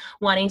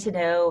 wanting to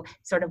know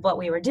sort of what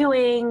we were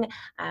doing,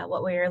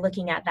 what we were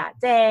looking at that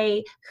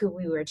day, who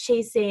we were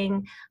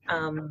chasing.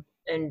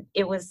 And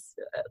it was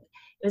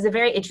a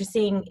very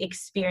interesting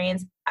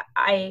experience.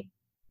 I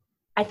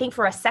think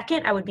for a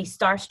second I would be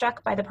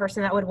starstruck by the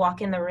person that would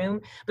walk in the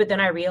room, but then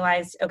I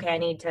realized, okay, I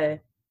need to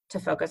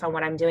focus on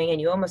what I'm doing.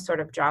 And you almost sort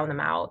of drown them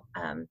out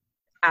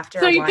after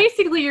so a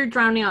while. You're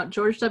drowning out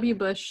George W.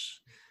 Bush,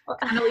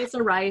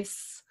 Condoleezza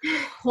Rice,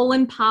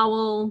 Colin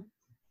Powell,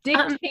 Dick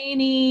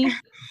Cheney.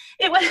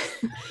 It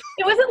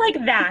wasn't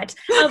like that.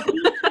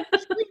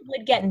 We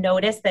would get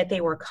noticed that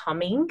they were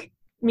coming,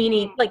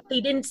 meaning like they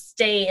didn't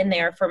stay in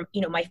there for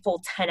my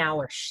full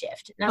 10-hour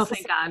shift. Oh,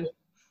 thank God.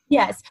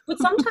 Yes, but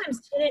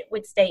sometimes Tenet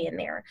would stay in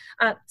there.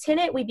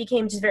 Tenet we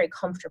became just very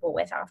comfortable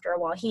with after a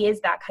while. He is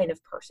that kind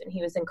of person.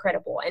 He was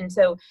incredible, and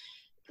so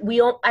I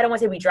don't want to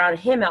say we drowned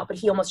him out, but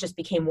he almost just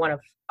became one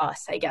of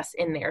us, I guess,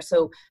 in there.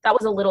 So that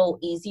was a little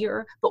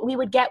easier, but we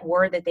would get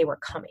word that they were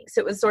coming. So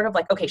it was sort of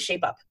like, okay,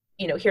 shape up,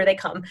 here they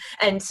come.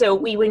 And so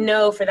we would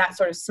know for that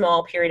sort of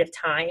small period of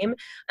time.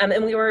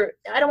 And we were,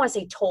 I don't want to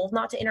say told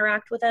not to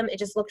interact with them. It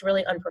just looked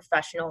really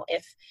unprofessional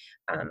if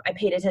I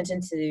paid attention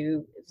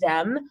to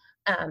them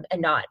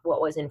and not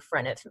what was in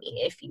front of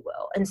me, if you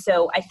will. And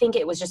so I think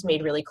it was just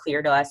made really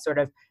clear to us sort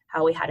of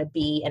how we had to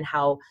be and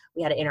how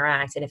we had to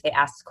interact. And if they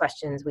asked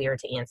questions, we were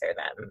to answer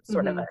them,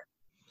 sort of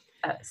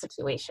a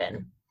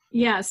situation.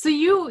 Yeah. So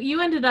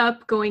you ended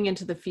up going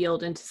into the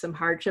field, into some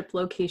hardship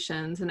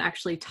locations and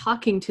actually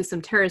talking to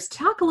some terrorists.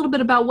 Talk a little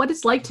bit about what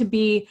it's like to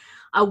be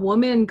a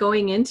woman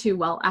going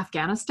into,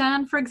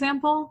 Afghanistan, for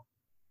example.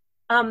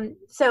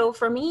 So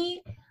for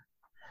me,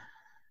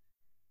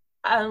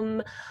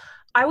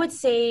 I would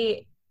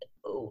say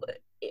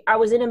I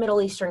was in a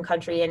Middle Eastern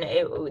country,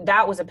 and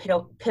that was a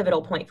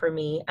pivotal point for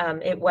me.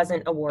 It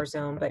wasn't a war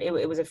zone, but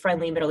it was a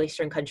friendly Middle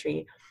Eastern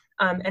country.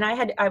 And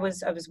I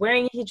was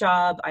wearing a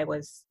hijab. I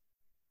was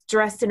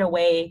dressed in a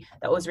way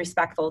that was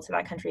respectful to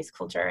that country's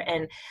culture.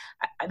 And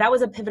that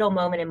was a pivotal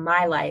moment in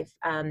my life.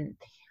 I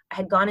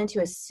had gone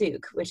into a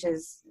souk, which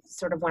is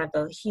sort of one of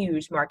the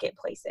huge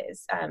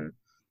marketplaces,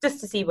 just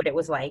to see what it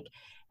was like.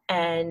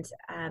 And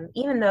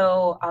even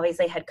though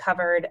obviously I had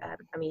covered,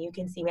 you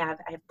can see me, I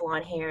have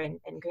blonde hair and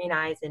green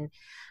eyes, and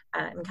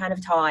I'm kind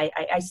of tall,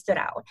 I stood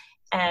out.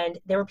 And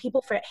there were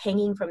people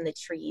hanging from the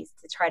trees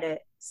to try to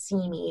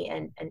see me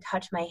and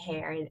touch my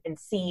hair and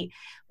see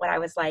what I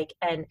was like.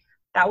 And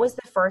that was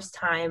the first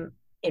time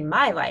in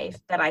my life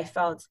that I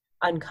felt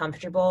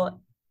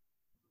uncomfortable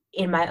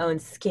in my own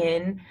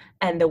skin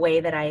and the way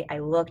that I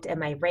looked at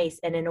my race.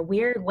 And in a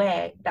weird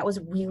way, that was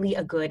really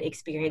a good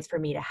experience for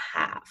me to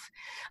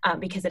have,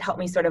 because it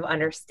helped me sort of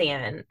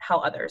understand how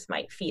others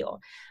might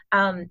feel.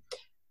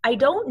 I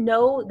don't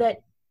know that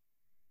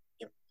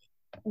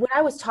when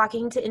I was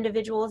talking to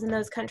individuals in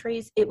those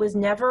countries, it was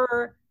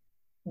never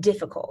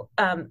difficult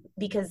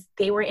because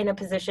they were in a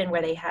position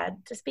where they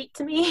had to speak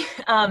to me.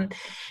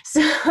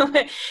 So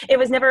it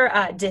was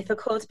never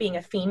difficult being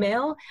a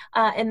female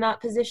in that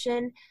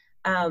position.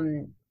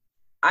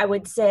 I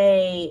would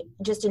say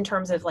just in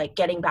terms of like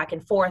getting back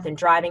and forth and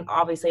driving,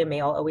 obviously a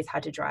male always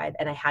had to drive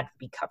and I had to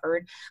be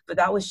covered, but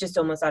that was just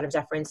almost out of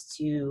deference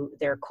to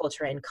their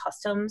culture and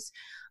customs.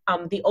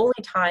 The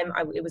only time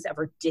it was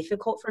ever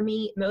difficult for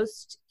me,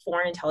 most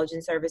foreign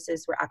intelligence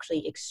services were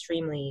actually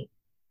extremely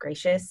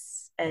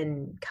gracious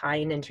and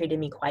kind and treated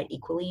me quite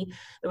equally.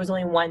 There was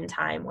only one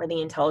time where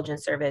the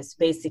intelligence service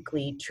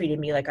basically treated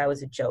me like I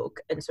was a joke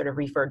and sort of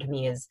referred to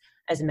me as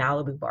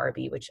Malibu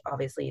Barbie, which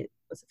obviously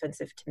was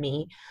offensive to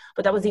me,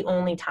 but that was the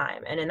only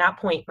time. And in that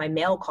point, my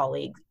male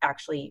colleague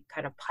actually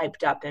kind of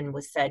piped up and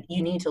said,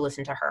 you need to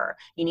listen to her.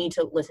 You need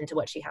to listen to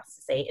what she has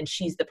to say. And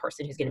she's the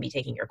person who's going to be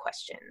taking your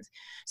questions.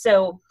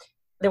 So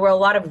there were a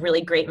lot of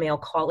really great male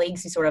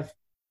colleagues who sort of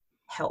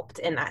helped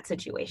in that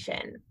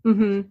situation.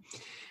 Mm-hmm.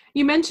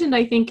 You mentioned,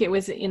 I think it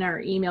was in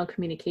our email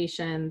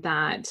communication,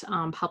 that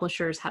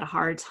publishers had a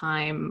hard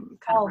time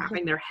kind of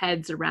wrapping their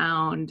heads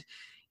around,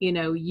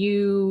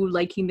 you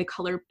liking the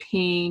color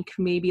pink,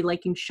 maybe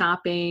liking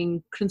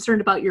shopping,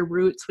 concerned about your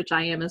roots, which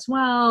I am as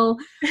well.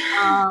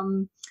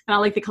 And I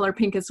like the color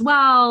pink as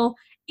well.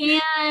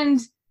 And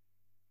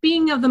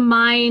being of the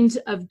mind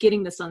of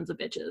getting the sons of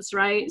bitches,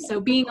 right? So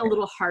being a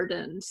little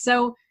hardened.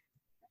 So,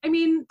 I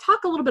mean,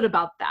 talk a little bit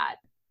about that.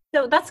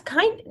 So that's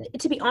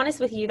to be honest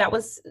with you, that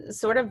was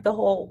sort of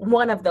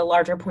one of the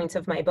larger points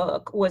of my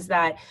book, was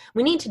that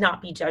we need to not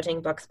be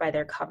judging books by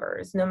their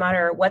covers, no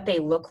matter what they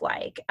look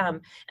like. And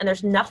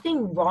there's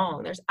nothing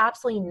wrong. There's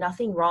absolutely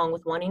nothing wrong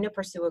with wanting to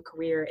pursue a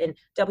career in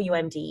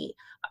WMD,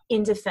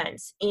 in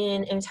defense,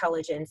 in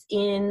intelligence,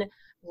 in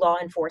law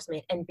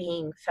enforcement, and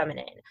being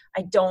feminine.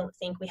 I don't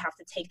think we have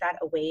to take that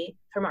away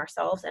from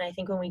ourselves. And I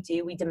think when we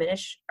do, we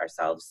diminish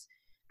ourselves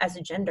as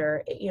a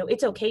gender.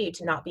 It's okay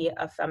to not be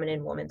a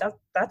feminine woman.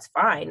 That's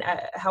fine.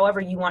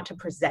 However you want to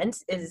present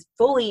is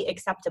fully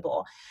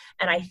acceptable.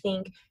 And I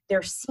think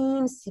there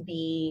seems to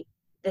be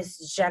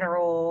this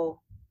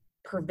general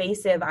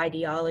pervasive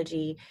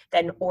ideology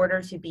that in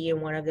order to be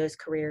in one of those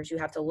careers, you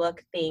have to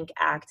look, think,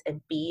 act, and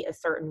be a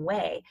certain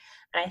way.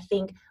 And I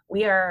think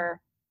we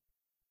are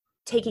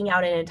taking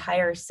out an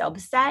entire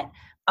subset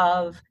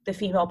of the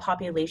female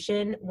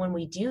population when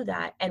we do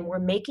that, and we're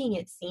making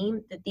it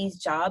seem that these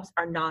jobs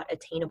are not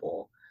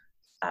attainable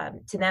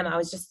to them. I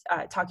was just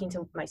talking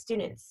to my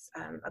students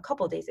a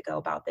couple of days ago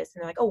about this,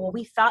 and they're like, oh, well,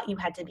 we thought you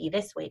had to be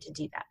this way to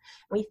do that.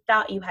 We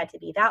thought you had to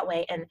be that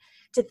way. And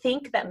to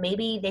think that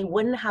maybe they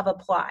wouldn't have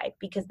applied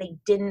because they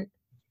didn't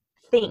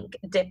think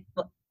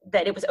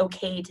that it was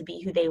okay to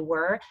be who they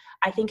were,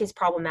 I think is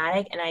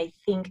problematic. And I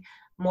think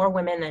more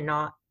women than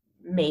not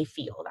may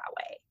feel that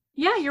way.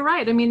 Yeah, you're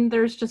right. I mean,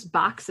 there's just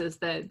boxes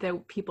that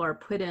people are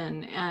put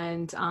in.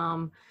 And,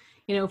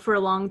 for a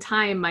long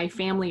time, my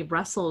family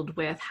wrestled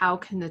with, how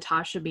can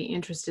Natasha be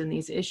interested in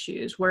these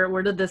issues?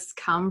 Where did this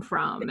come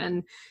from?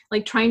 And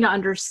like trying to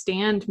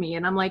understand me.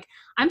 And I'm like,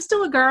 I'm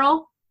still a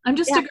girl. I'm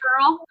just a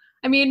girl.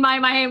 I mean,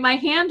 my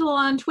handle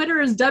on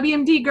Twitter is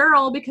WMD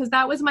girl, because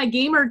that was my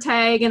gamer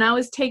tag, and I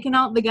was taking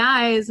out the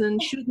guys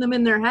and shooting them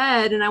in their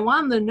head. And I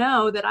want them to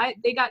know that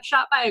they got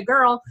shot by a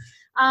girl.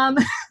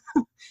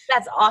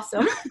 That's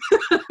awesome.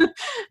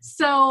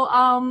 So,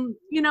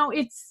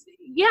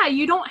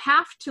 you don't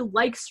have to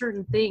like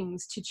certain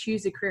things to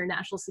choose a career in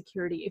national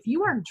security. If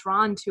you are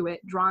drawn to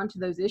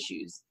those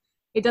issues,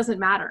 it doesn't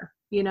matter.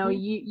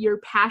 Your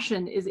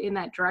passion is in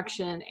that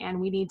direction,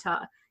 and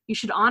you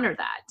should honor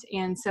that.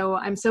 And so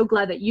I'm so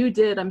glad that you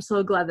did. I'm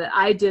so glad that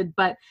I did.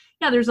 But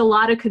yeah, there's a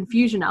lot of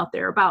confusion out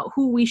there about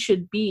who we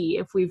should be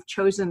if we've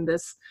chosen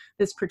this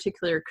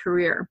particular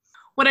career.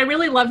 What I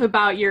really love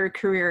about your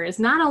career is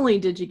not only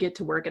did you get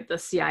to work at the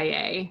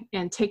CIA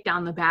and take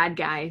down the bad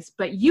guys,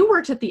 but you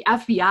worked at the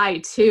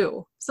FBI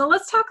too. So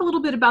let's talk a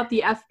little bit about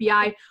the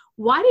FBI.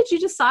 Why did you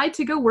decide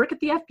to go work at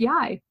the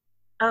FBI?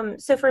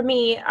 So for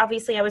me,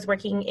 obviously I was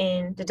working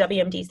in the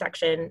WMD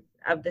section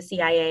of the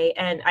CIA,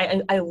 and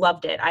I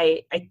loved it.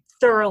 I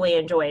thoroughly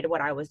enjoyed what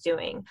I was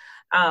doing.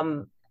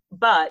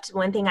 But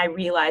one thing I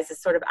realized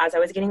is sort of as I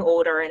was getting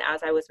older and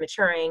as I was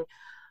maturing,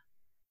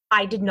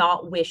 I did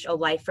not wish a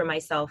life for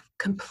myself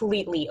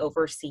completely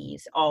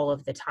overseas all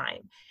of the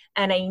time.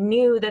 And I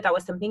knew that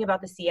was something about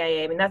the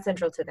CIA. I mean, that's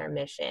central to their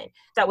mission.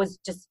 It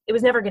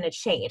was never going to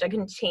change. I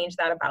couldn't change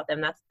that about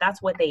them.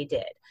 That's what they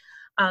did.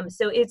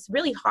 So it's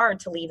really hard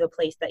to leave a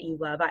place that you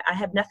love. I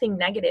have nothing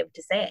negative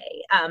to say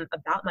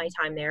about my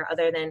time there,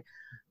 other than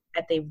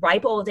at the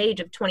ripe old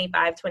age of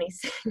 25,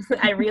 26,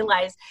 I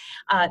realized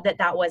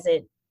that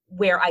wasn't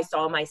where I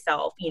saw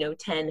myself,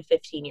 10,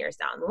 15 years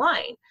down the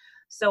line.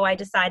 So I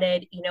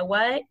decided, you know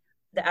what,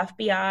 the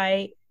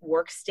FBI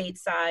works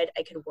stateside.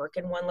 I could work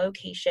in one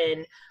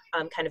location,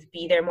 kind of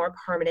be there more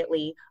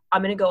permanently.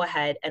 I'm going to go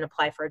ahead and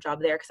apply for a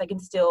job there because I can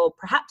still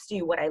perhaps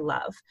do what I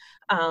love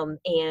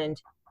and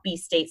be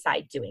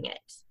stateside doing it.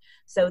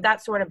 So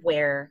that's sort of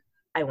where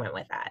I went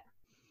with that.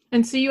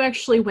 And so you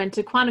actually went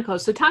to Quantico.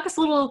 So talk us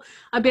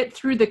a bit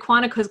through the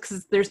Quantico,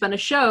 because there's been a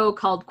show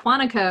called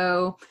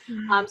Quantico.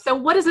 So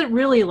what is it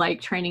really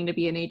like training to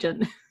be an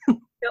agent?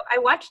 So I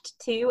watched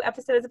 2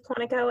 episodes of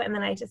Quantico, and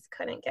then I just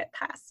couldn't get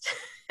past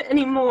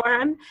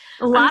anymore.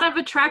 A lot of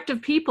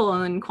attractive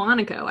people in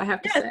Quantico, I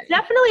have to say.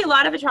 Definitely a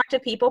lot of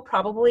attractive people,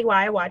 probably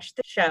why I watched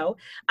the show.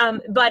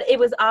 But it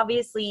was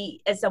obviously,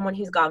 as someone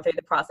who's gone through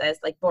the process,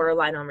 like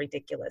borderline on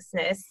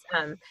ridiculousness,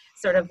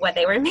 sort of what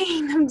they were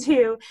making them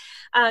do.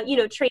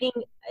 Training,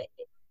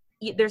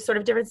 there's sort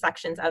of different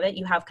sections of it.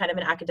 You have kind of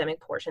an academic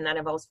portion that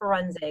involves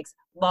forensics,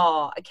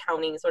 law,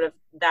 accounting, sort of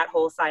that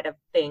whole side of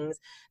things.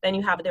 Then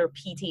you have their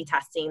PT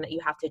testing that you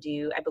have to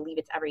do. I believe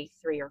it's every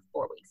 3 or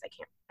 4 weeks.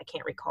 I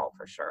can't recall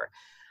for sure.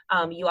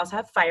 You also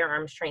have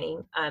firearms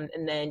training.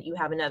 And then you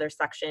have another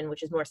section,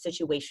 which is more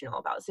situational,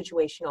 about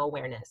situational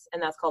awareness.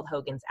 And that's called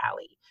Hogan's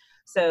Alley.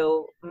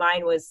 So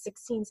mine was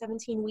 16,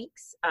 17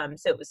 weeks.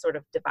 So it was sort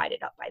of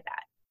divided up by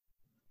that.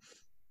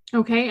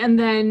 Okay. And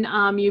then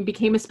you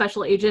became a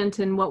special agent,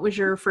 and what was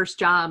your first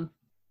job?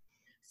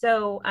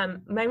 So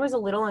mine was a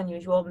little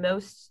unusual.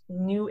 Most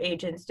new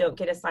agents don't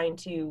get assigned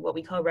to what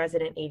we call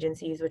resident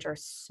agencies, which are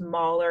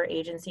smaller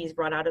agencies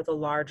run out of the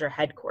larger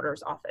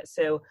headquarters office.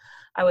 So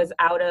I was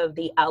out of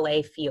the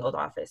LA field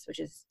office, which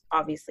is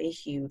obviously a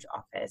huge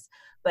office,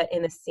 but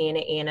in the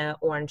Santa Ana,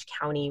 Orange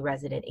County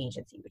resident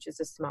agency, which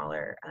is a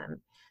smaller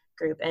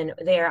group. And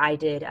there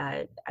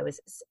I was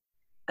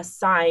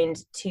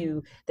assigned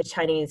to the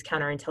Chinese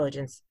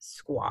counterintelligence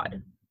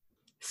squad.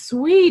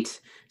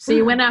 Sweet. So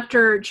you went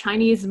after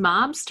Chinese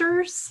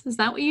mobsters? Is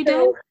that what you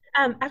did?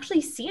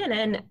 Actually,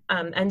 CNN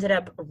ended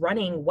up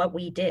running what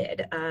we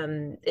did.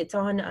 It's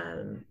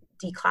on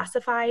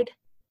Declassified.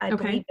 I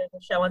believe there's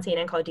a show on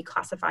CNN called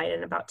Declassified,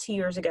 and about 2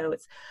 years ago,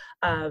 it's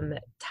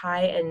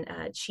Tai and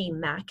Chi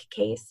Mack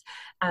case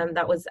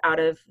that was out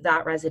of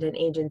that resident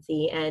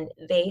agency, and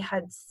they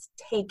had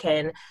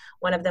taken,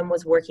 one of them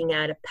was working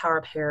at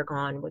Power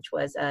Paragon, which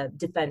was a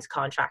defense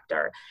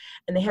contractor,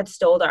 and they had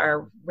stolen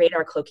our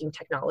radar cloaking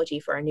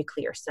technology for our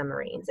nuclear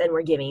submarines, and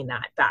we're giving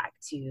that back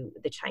to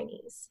the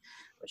Chinese,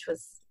 which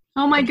was...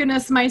 Oh my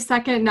goodness, my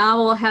second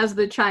novel has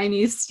the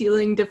Chinese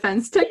stealing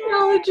defense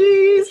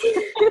technologies.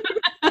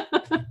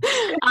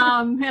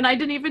 And I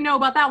didn't even know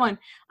about that one.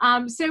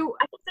 So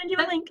I can send you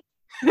a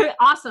link.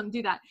 Awesome,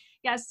 do that.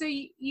 Yeah, so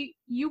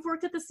you've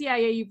worked at the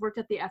CIA, you've worked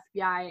at the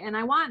FBI, and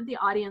I want the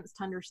audience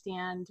to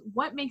understand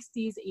what makes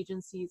these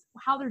agencies,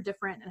 how they're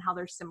different and how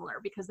they're similar,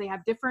 because they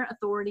have different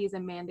authorities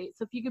and mandates.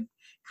 So if you could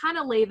kind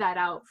of lay that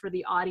out for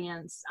the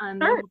audience,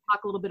 and then we'll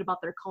talk a little bit about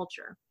their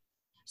culture.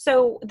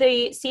 So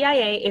the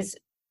CIA is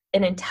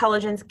an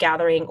intelligence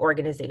gathering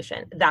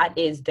organization. That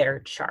is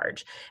their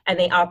charge. And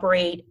they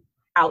operate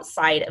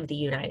outside of the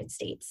United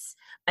States.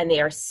 And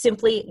they are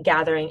simply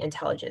gathering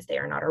intelligence. They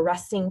are not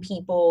arresting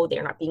people. They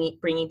are not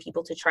bringing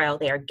people to trial.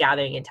 They are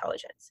gathering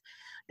intelligence.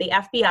 The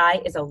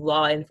FBI is a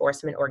law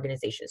enforcement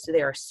organization. So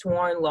they are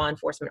sworn law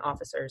enforcement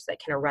officers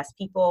that can arrest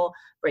people,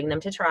 bring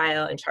them to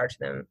trial, and charge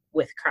them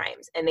with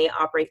crimes. And they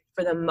operate,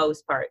 for the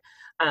most part,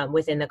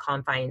 within the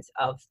confines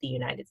of the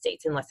United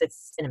States, unless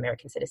it's an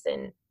American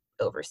citizen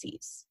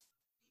overseas.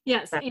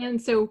 Yes.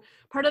 And so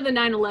part of the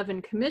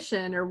 9/11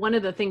 Commission, or one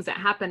of the things that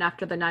happened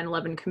after the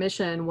 9/11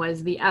 Commission,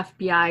 was the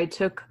FBI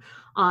took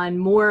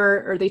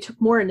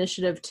more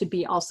initiative to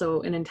be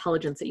also an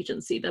intelligence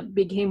agency that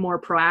became more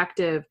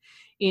proactive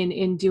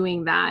in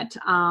doing that.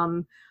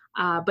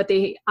 But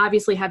they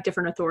obviously have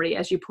different authority,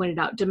 as you pointed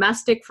out,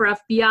 domestic for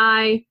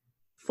FBI,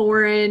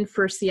 foreign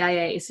for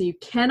CIA. So you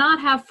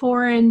cannot have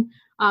foreign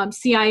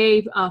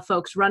CIA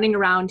folks running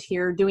around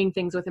here doing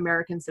things with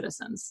American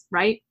citizens,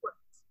 right?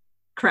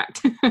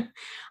 Correct.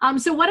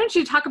 So why don't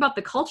you talk about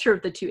the culture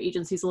of the two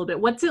agencies a little bit?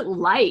 What's it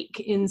like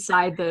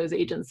inside those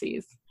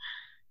agencies?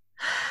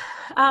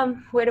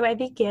 Where do I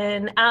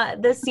begin?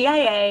 The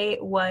CIA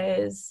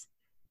was,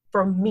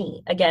 for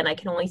me, again, I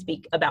can only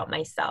speak about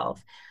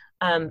myself,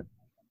 a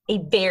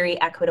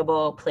very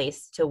equitable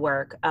place to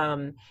work.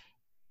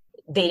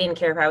 They didn't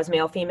care if I was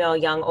male, female,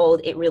 young,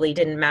 old. It really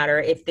didn't matter.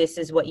 If this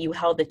is what you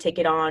held the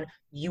ticket on,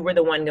 you were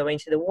the one going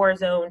to the war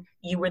zone.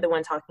 You were the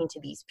one talking to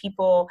these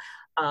people.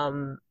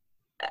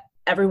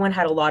 Everyone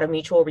had a lot of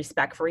mutual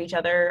respect for each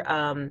other.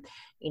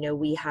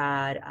 We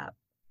had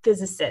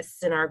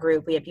physicists in our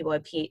group. We had people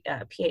with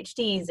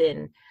PhDs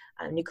in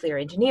nuclear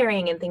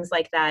engineering and things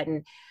like that.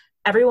 And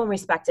everyone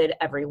respected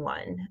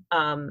everyone.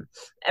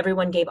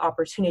 Everyone gave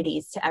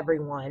opportunities to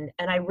everyone.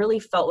 And I really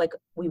felt like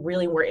we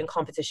really were in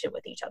competition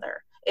with each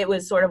other. It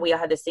was sort of, we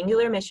had this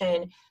singular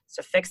mission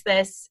to fix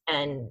this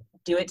and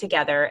do it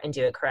together and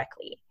do it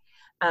correctly.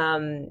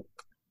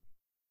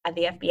 At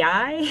the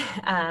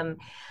FBI,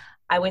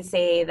 I would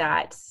say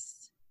that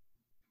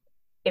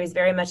it was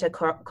very much a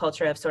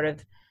culture of sort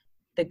of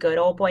the good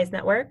old boys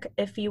network,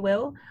 if you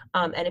will.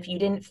 And if you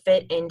didn't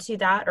fit into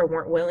that or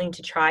weren't willing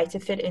to try to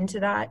fit into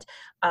that,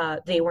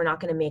 they were not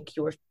going to make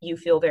you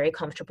feel very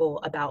comfortable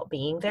about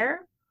being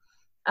there.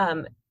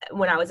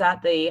 When I was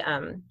at the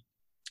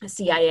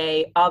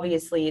CIA,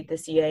 obviously the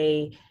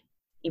CIA,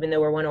 even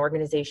though we're one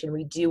organization,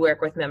 we do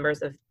work with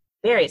members of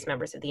various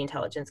members of the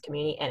intelligence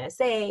community,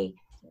 NSA,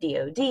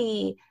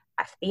 DOD,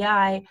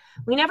 FBI.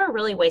 We never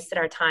really wasted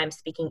our time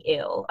speaking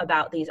ill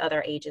about these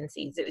other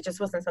agencies. It just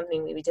wasn't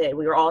something we did.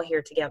 We were all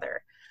here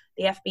together.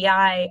 The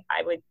FBI,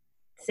 I would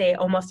say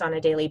almost on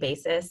a daily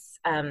basis,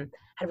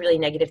 had really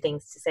negative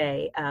things to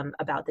say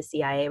about the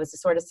CIA. It was a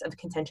source of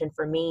contention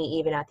for me,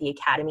 even at the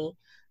academy.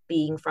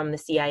 Being from the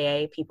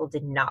CIA, people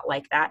did not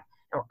like that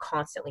and were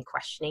constantly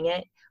questioning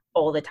it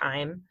all the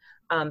time.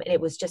 And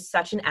it was just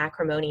such an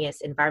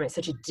acrimonious environment,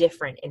 such a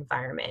different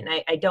environment.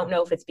 I don't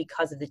know if it's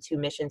because of the two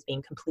missions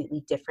being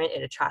completely different.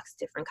 It attracts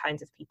different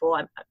kinds of people.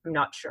 I'm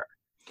not sure.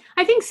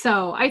 I think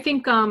so. I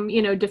think,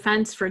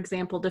 defense, for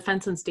example,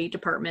 defense and State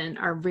Department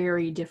are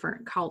very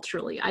different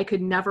culturally. I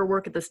could never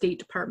work at the State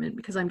Department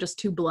because I'm just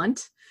too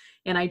blunt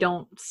and I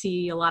don't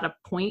see a lot of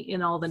point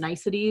in all the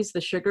niceties,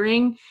 the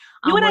sugaring.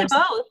 You and I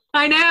both.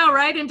 I know,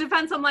 right? In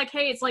defense, I'm like,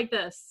 hey, it's like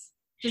this.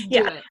 Just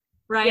do it.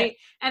 Right.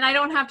 Yeah. And I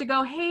don't have to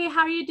go, hey,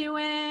 how are you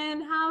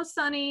doing? How's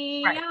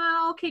Sunny? Right.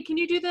 Yeah. Okay. Can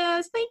you do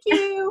this? Thank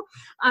you.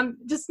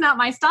 Just not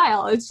my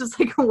style. It's just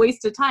like a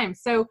waste of time.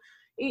 So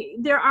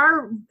there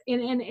are,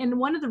 and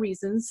one of the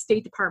reasons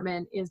State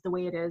Department is the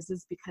way it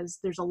is because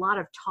there's a lot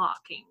of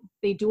talking.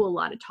 They do a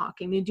lot of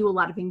talking. They do a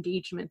lot of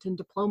engagement and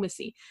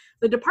diplomacy.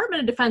 The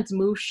Department of Defense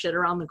moves shit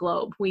around the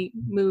globe. We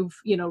move,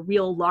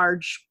 real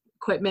large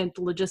equipment,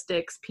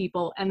 logistics,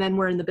 people, and then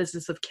we're in the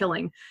business of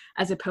killing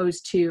as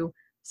opposed to,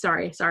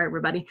 sorry,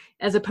 everybody,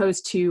 as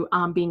opposed to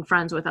being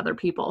friends with other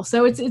people.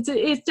 So it's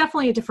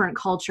definitely a different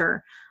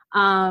culture.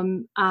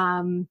 And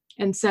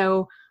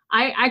so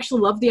I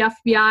actually love the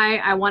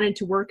FBI. I wanted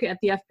to work at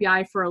the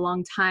FBI for a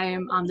long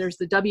time. There's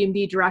the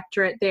WMD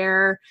directorate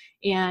there,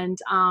 and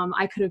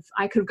I could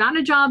have gotten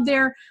a job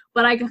there,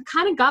 but I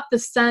kind of got the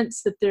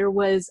sense that there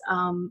was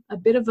a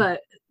bit of a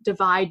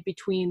divide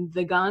between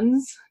the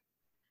guns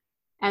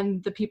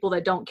and the people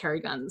that don't carry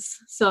guns.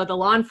 So the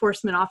law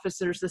enforcement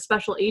officers, the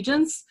special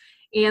agents,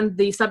 and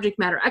the subject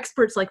matter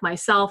experts like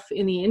myself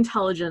in the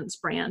intelligence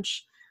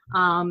branch,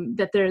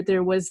 that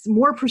there was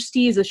more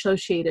prestige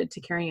associated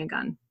to carrying a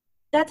gun.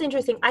 That's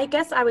interesting. I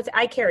guess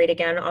I carried a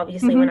gun,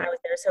 obviously, when I was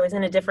there, so I was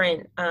in a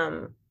different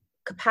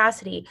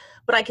capacity,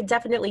 but I could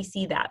definitely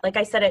see that. Like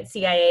I said, at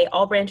CIA,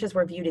 all branches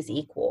were viewed as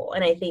equal.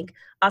 And I think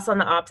us on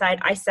the ops side,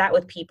 I sat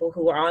with people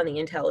who were on the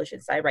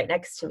intelligence side right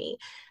next to me.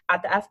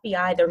 At the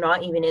FBI, they're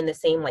not even in the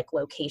same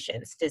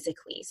locations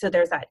physically. So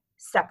there's that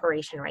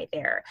separation right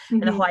there.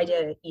 And the whole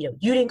idea, you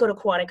didn't go to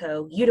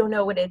Quantico, you don't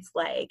know what it's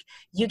like,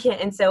 you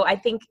can't. And so I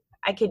think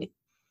I could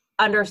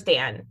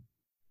understand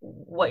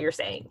what you're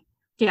saying.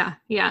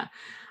 Yeah.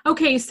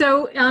 Okay,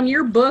 so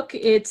your book,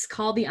 it's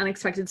called The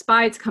Unexpected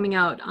Spy. It's coming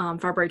out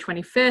February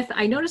 25th.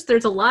 I noticed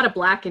there's a lot of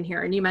Black in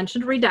here, and you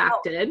mentioned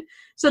redacted. Oh.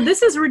 So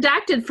this is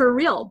redacted for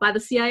real by the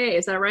CIA,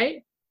 is that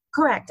right?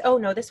 Correct. Oh,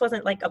 no, this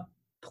wasn't like a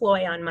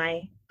ploy on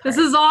my part. This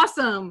is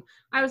awesome.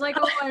 I was like,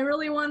 I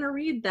really want to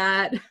read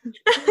that.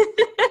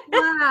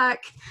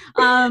 Black.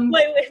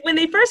 When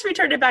they first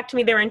returned it back to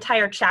me, there were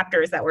entire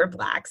chapters that were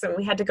Black, so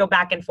we had to go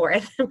back and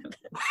forth.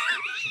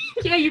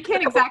 Yeah, you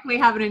can't exactly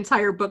have an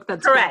entire book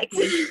that's correct.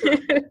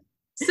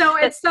 So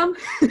at some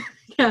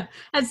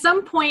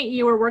point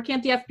you were working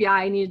at the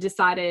FBI and you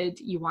decided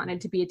you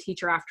wanted to be a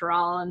teacher after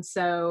all, and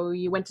so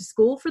you went to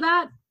school for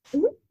that?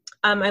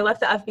 I left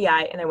the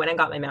FBI and I went and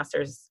got my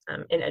master's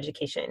in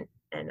education,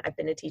 and I've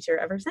been a teacher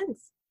ever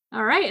since.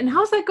 All right. And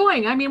how's that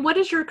going? I mean, what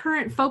is your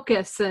current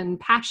focus and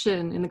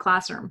passion in the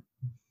classroom?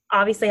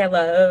 Obviously, I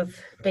love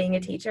being a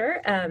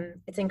teacher.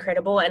 It's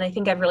incredible. And I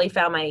think I've really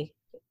found my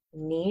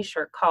niche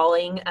or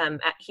calling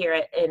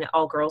here in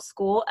all-girls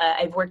school.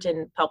 I've worked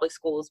in public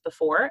schools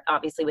before,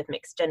 obviously with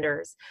mixed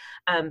genders,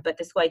 but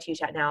the school I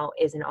teach at now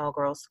is an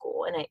all-girls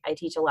school, and I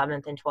teach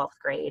 11th and 12th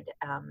grade.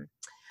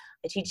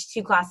 I teach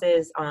 2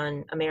 classes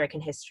on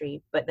American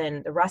history, but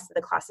then the rest of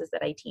the classes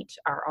that I teach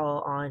are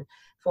all on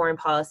foreign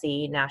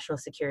policy, national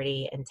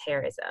security, and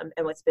terrorism.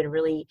 And what's been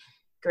really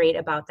great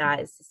about that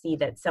is to see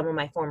that some of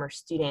my former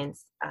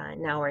students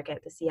now work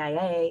at the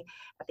CIA,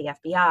 at the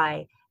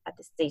FBI, at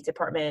the State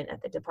Department,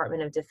 at the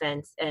Department of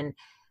Defense. And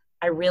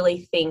I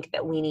really think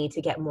that we need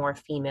to get more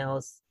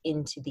females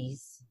into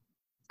these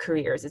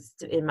careers. It's,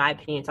 in my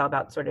opinion, it's all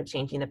about sort of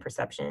changing the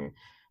perception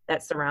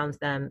that surrounds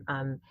them.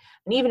 And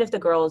even if the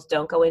girls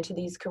don't go into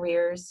these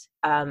careers,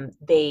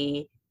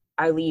 they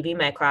are leaving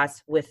my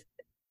class with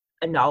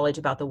a knowledge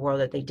about the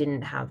world that they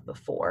didn't have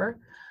before.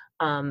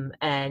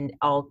 And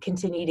I'll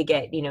continue to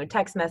get,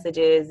 text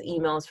messages,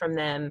 emails from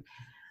them,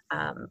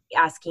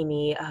 asking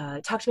me,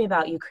 talk to me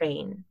about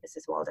Ukraine,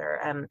 Mrs.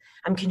 Walder.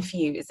 I'm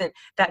confused. And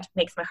that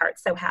makes my heart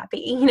so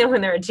happy,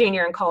 when they're a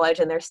junior in college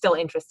and they're still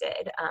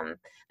interested. And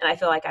I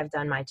feel like I've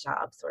done my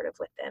job sort of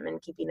with them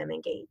and keeping them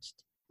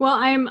engaged. Well,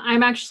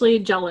 I'm actually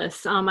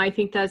jealous. I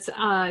think that's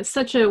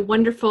such a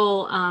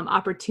wonderful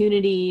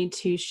opportunity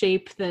to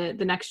shape the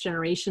next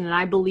generation. And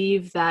I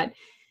believe that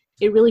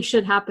it really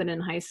should happen in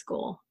high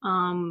school.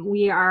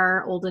 We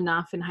are old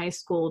enough in high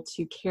school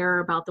to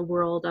care about the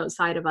world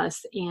outside of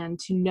us and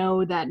to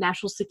know that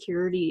national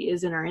security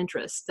is in our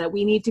interests, that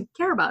we need to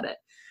care about it.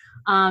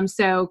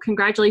 So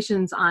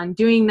congratulations on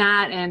doing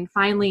that and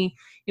finally,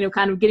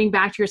 kind of getting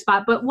back to your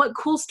spot. But what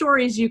cool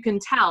stories you can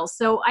tell.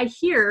 So I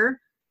hear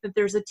that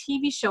there's a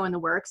TV show in the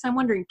works. I'm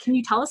wondering, can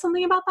you tell us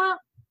something about that?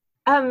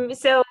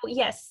 So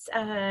yes,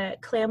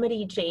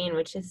 Calamity Jane,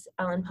 which is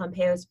Ellen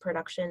Pompeo's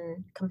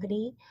production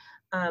company,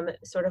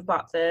 sort of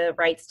bought the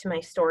rights to my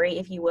story,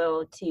 if you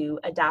will, to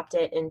adapt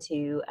it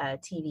into a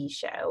TV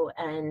show.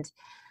 And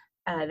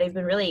they've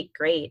been really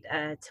great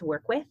to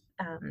work with,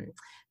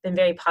 been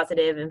very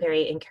positive and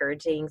very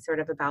encouraging sort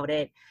of about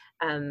it.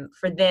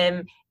 For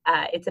them,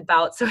 it's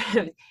about sort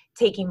of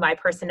taking my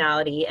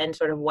personality and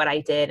sort of what I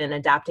did and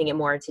adapting it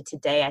more to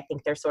today. I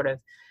think they're sort of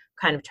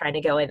kind of trying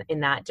to go in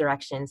that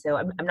direction. So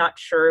I'm not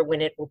sure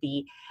when it will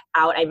be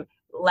out. I'm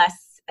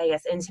less, I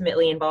guess,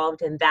 intimately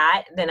involved in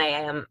that than I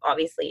am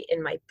obviously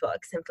in my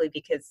book, simply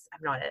because I'm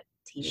not a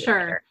TV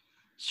writer.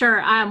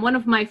 Sure. One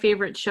of my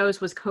favorite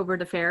shows was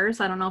Covert Affairs.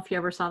 I don't know if you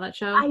ever saw that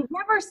show. I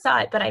never saw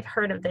it, but I've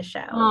heard of the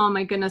show. Oh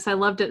my goodness. I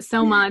loved it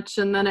so much.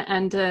 And then it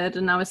ended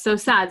and I was so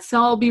sad.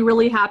 So I'll be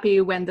really happy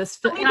when this,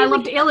 and I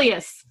loved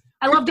Alias.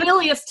 I loved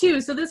Alias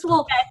too. So this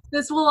will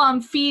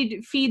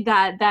feed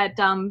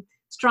that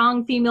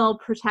strong female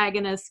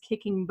protagonist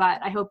kicking butt.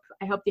 I hope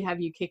they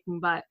have you kicking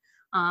butt.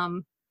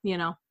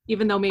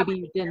 Even though maybe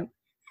you didn't.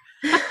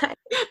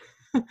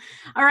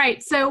 All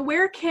right. So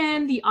where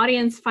can the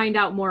audience find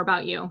out more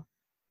about you?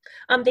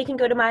 They can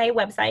go to my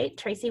website,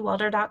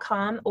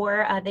 tracywalder.com,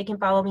 or they can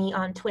follow me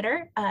on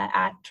Twitter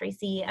at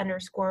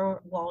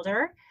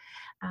Tracy_Walder,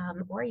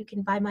 or you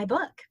can buy my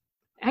book.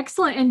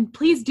 Excellent. And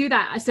please do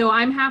that. So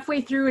I'm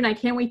halfway through and I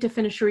can't wait to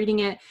finish reading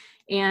it.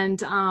 And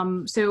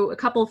so a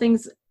couple of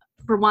things.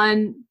 For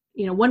one,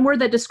 one word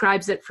that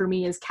describes it for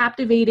me is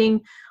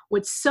captivating.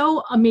 What's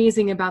so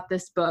amazing about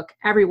this book,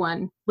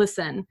 everyone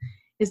listen,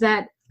 is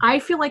that I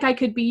feel like I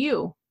could be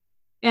you.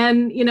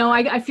 And,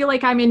 I feel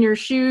like I'm in your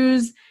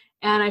shoes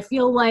and I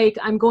feel like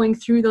I'm going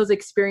through those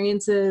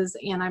experiences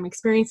and I'm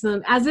experiencing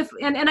them as if,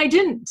 and I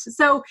didn't.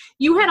 So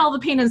you had all the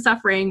pain and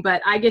suffering,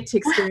 but I get to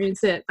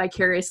experience it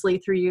vicariously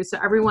through you. So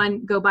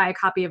everyone go buy a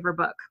copy of her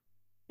book.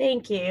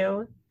 Thank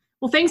you.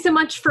 Well, thanks so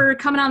much for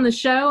coming on the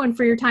show and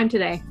for your time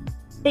today.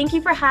 Thank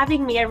you for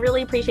having me. I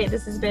really appreciate it.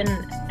 This has been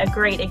a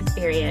great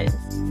experience.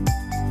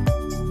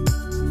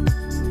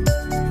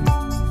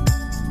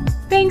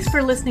 Thanks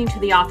for listening to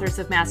the Authors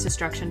of Mass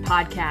Destruction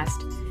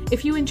podcast.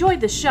 If you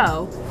enjoyed the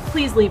show,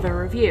 please leave a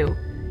review.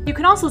 You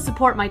can also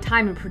support my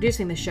time in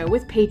producing the show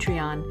with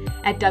Patreon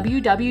at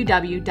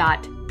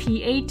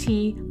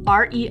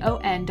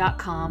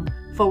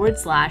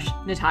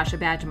www.patreon.com/Natasha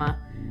Bajma.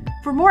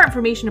 For more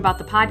information about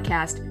the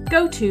podcast,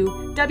 go to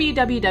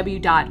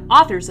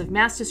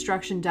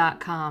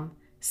www.authorsofmassdestruction.com.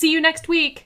 See you next week!